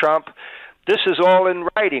 whether it's Trump, this is all in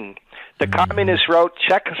writing. The communists wrote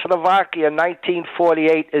Czechoslovakia in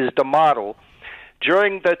 1948 is the model.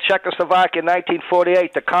 During the Czechoslovakia in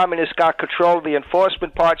 1948, the communists got control of the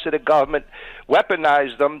enforcement parts of the government,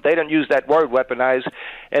 weaponized them. They don't use that word, weaponize.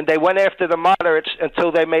 And they went after the moderates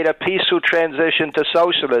until they made a peaceful transition to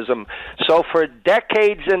socialism. So for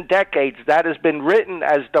decades and decades, that has been written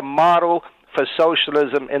as the model for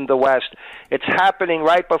socialism in the West. It's happening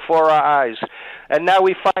right before our eyes. And now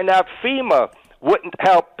we find out FEMA wouldn't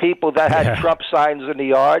help people that had Trump signs in the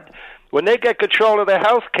yard. When they get control of their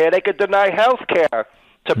health care, they could deny health care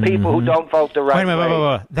to people who don't vote the right way.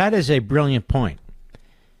 Wait. That is a brilliant point.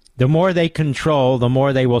 The more they control, the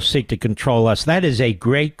more they will seek to control us. That is a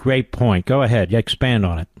great, great point. Go ahead. Expand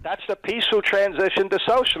on it. That's the peaceful transition to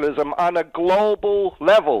socialism on a global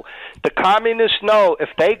level. The communists know if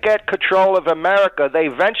they get control of America, they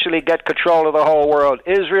eventually get control of the whole world.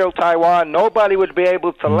 Israel, Taiwan, nobody would be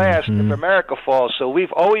able to last if America falls. So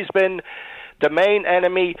we've always been the main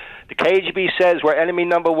enemy. The KGB says we're enemy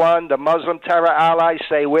number one. The Muslim terror allies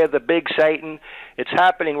say we're the big Satan. It's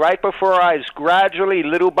happening right before our eyes. Gradually,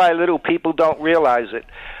 little by little, people don't realize it.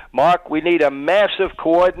 Mark, we need a massive,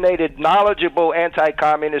 coordinated, knowledgeable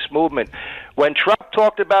anti-communist movement. When Trump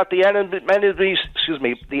talked about the enemies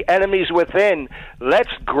within,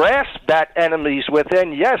 let's grasp that enemies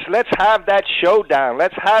within. Yes, let's have that showdown.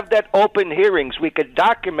 Let's have that open hearings. We could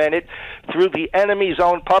document it through the enemy's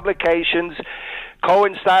own publications,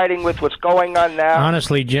 coinciding with what's going on now.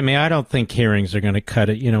 Honestly, Jimmy, I don't think hearings are going to cut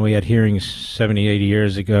it. You know, we had hearings 70, 80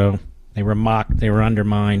 years ago. They were mocked. They were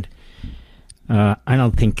undermined. I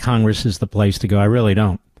don't think Congress is the place to go. I really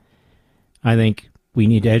don't. I think we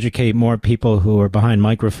need to educate more people who are behind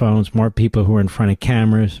microphones, more people who are in front of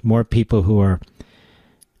cameras, more people who are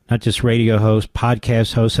not just radio hosts,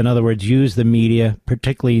 podcast hosts. In other words, use the media,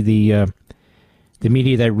 particularly the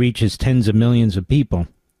media that reaches tens of millions of people,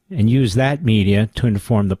 and use that media to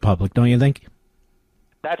inform the public, don't you think?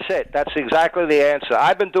 That's it. That's exactly the answer.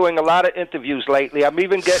 I've been doing a lot of interviews lately. I'm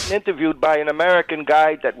even getting interviewed by an American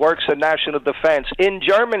guy that works in national defense in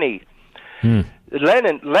Germany.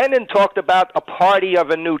 Lenin talked about a party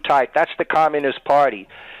of a new type. That's the Communist Party.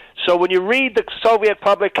 So when you read the Soviet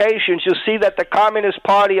publications, you'll see that the Communist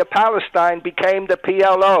Party of Palestine became the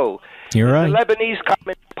PLO. You're right. The Lebanese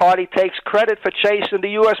Communist Party takes credit for chasing the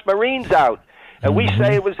U.S. Marines out. And we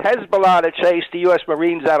say it was Hezbollah that chased the U.S.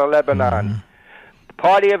 Marines out of Lebanon.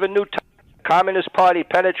 Party of a new type. Communist Party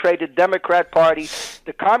penetrated Democrat Party.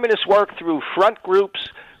 The communists work through front groups,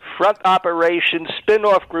 front operations,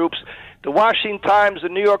 spin-off groups. The Washington Times, the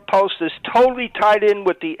New York Post is totally tied in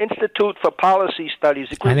with the Institute for Policy Studies.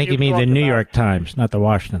 I think you mean the New York Times, not the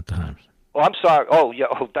Washington Times. Oh, I'm sorry. Oh, yeah.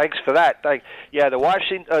 Oh, thanks for that. Yeah, the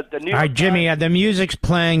Washington, the New York. All right, Jimmy, the music's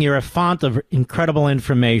playing. You're a font of incredible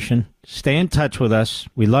information. Stay in touch with us.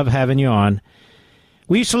 We love having you on.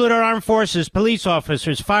 We salute our armed forces, police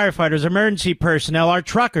officers, firefighters, emergency personnel, our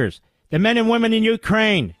truckers, the men and women in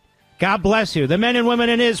Ukraine. God bless you. The men and women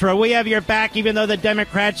in Israel, we have your back, even though the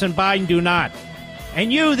Democrats and Biden do not.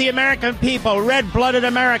 And you, the American people, red-blooded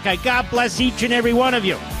America, God bless each and every one of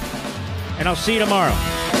you. And I'll see you tomorrow.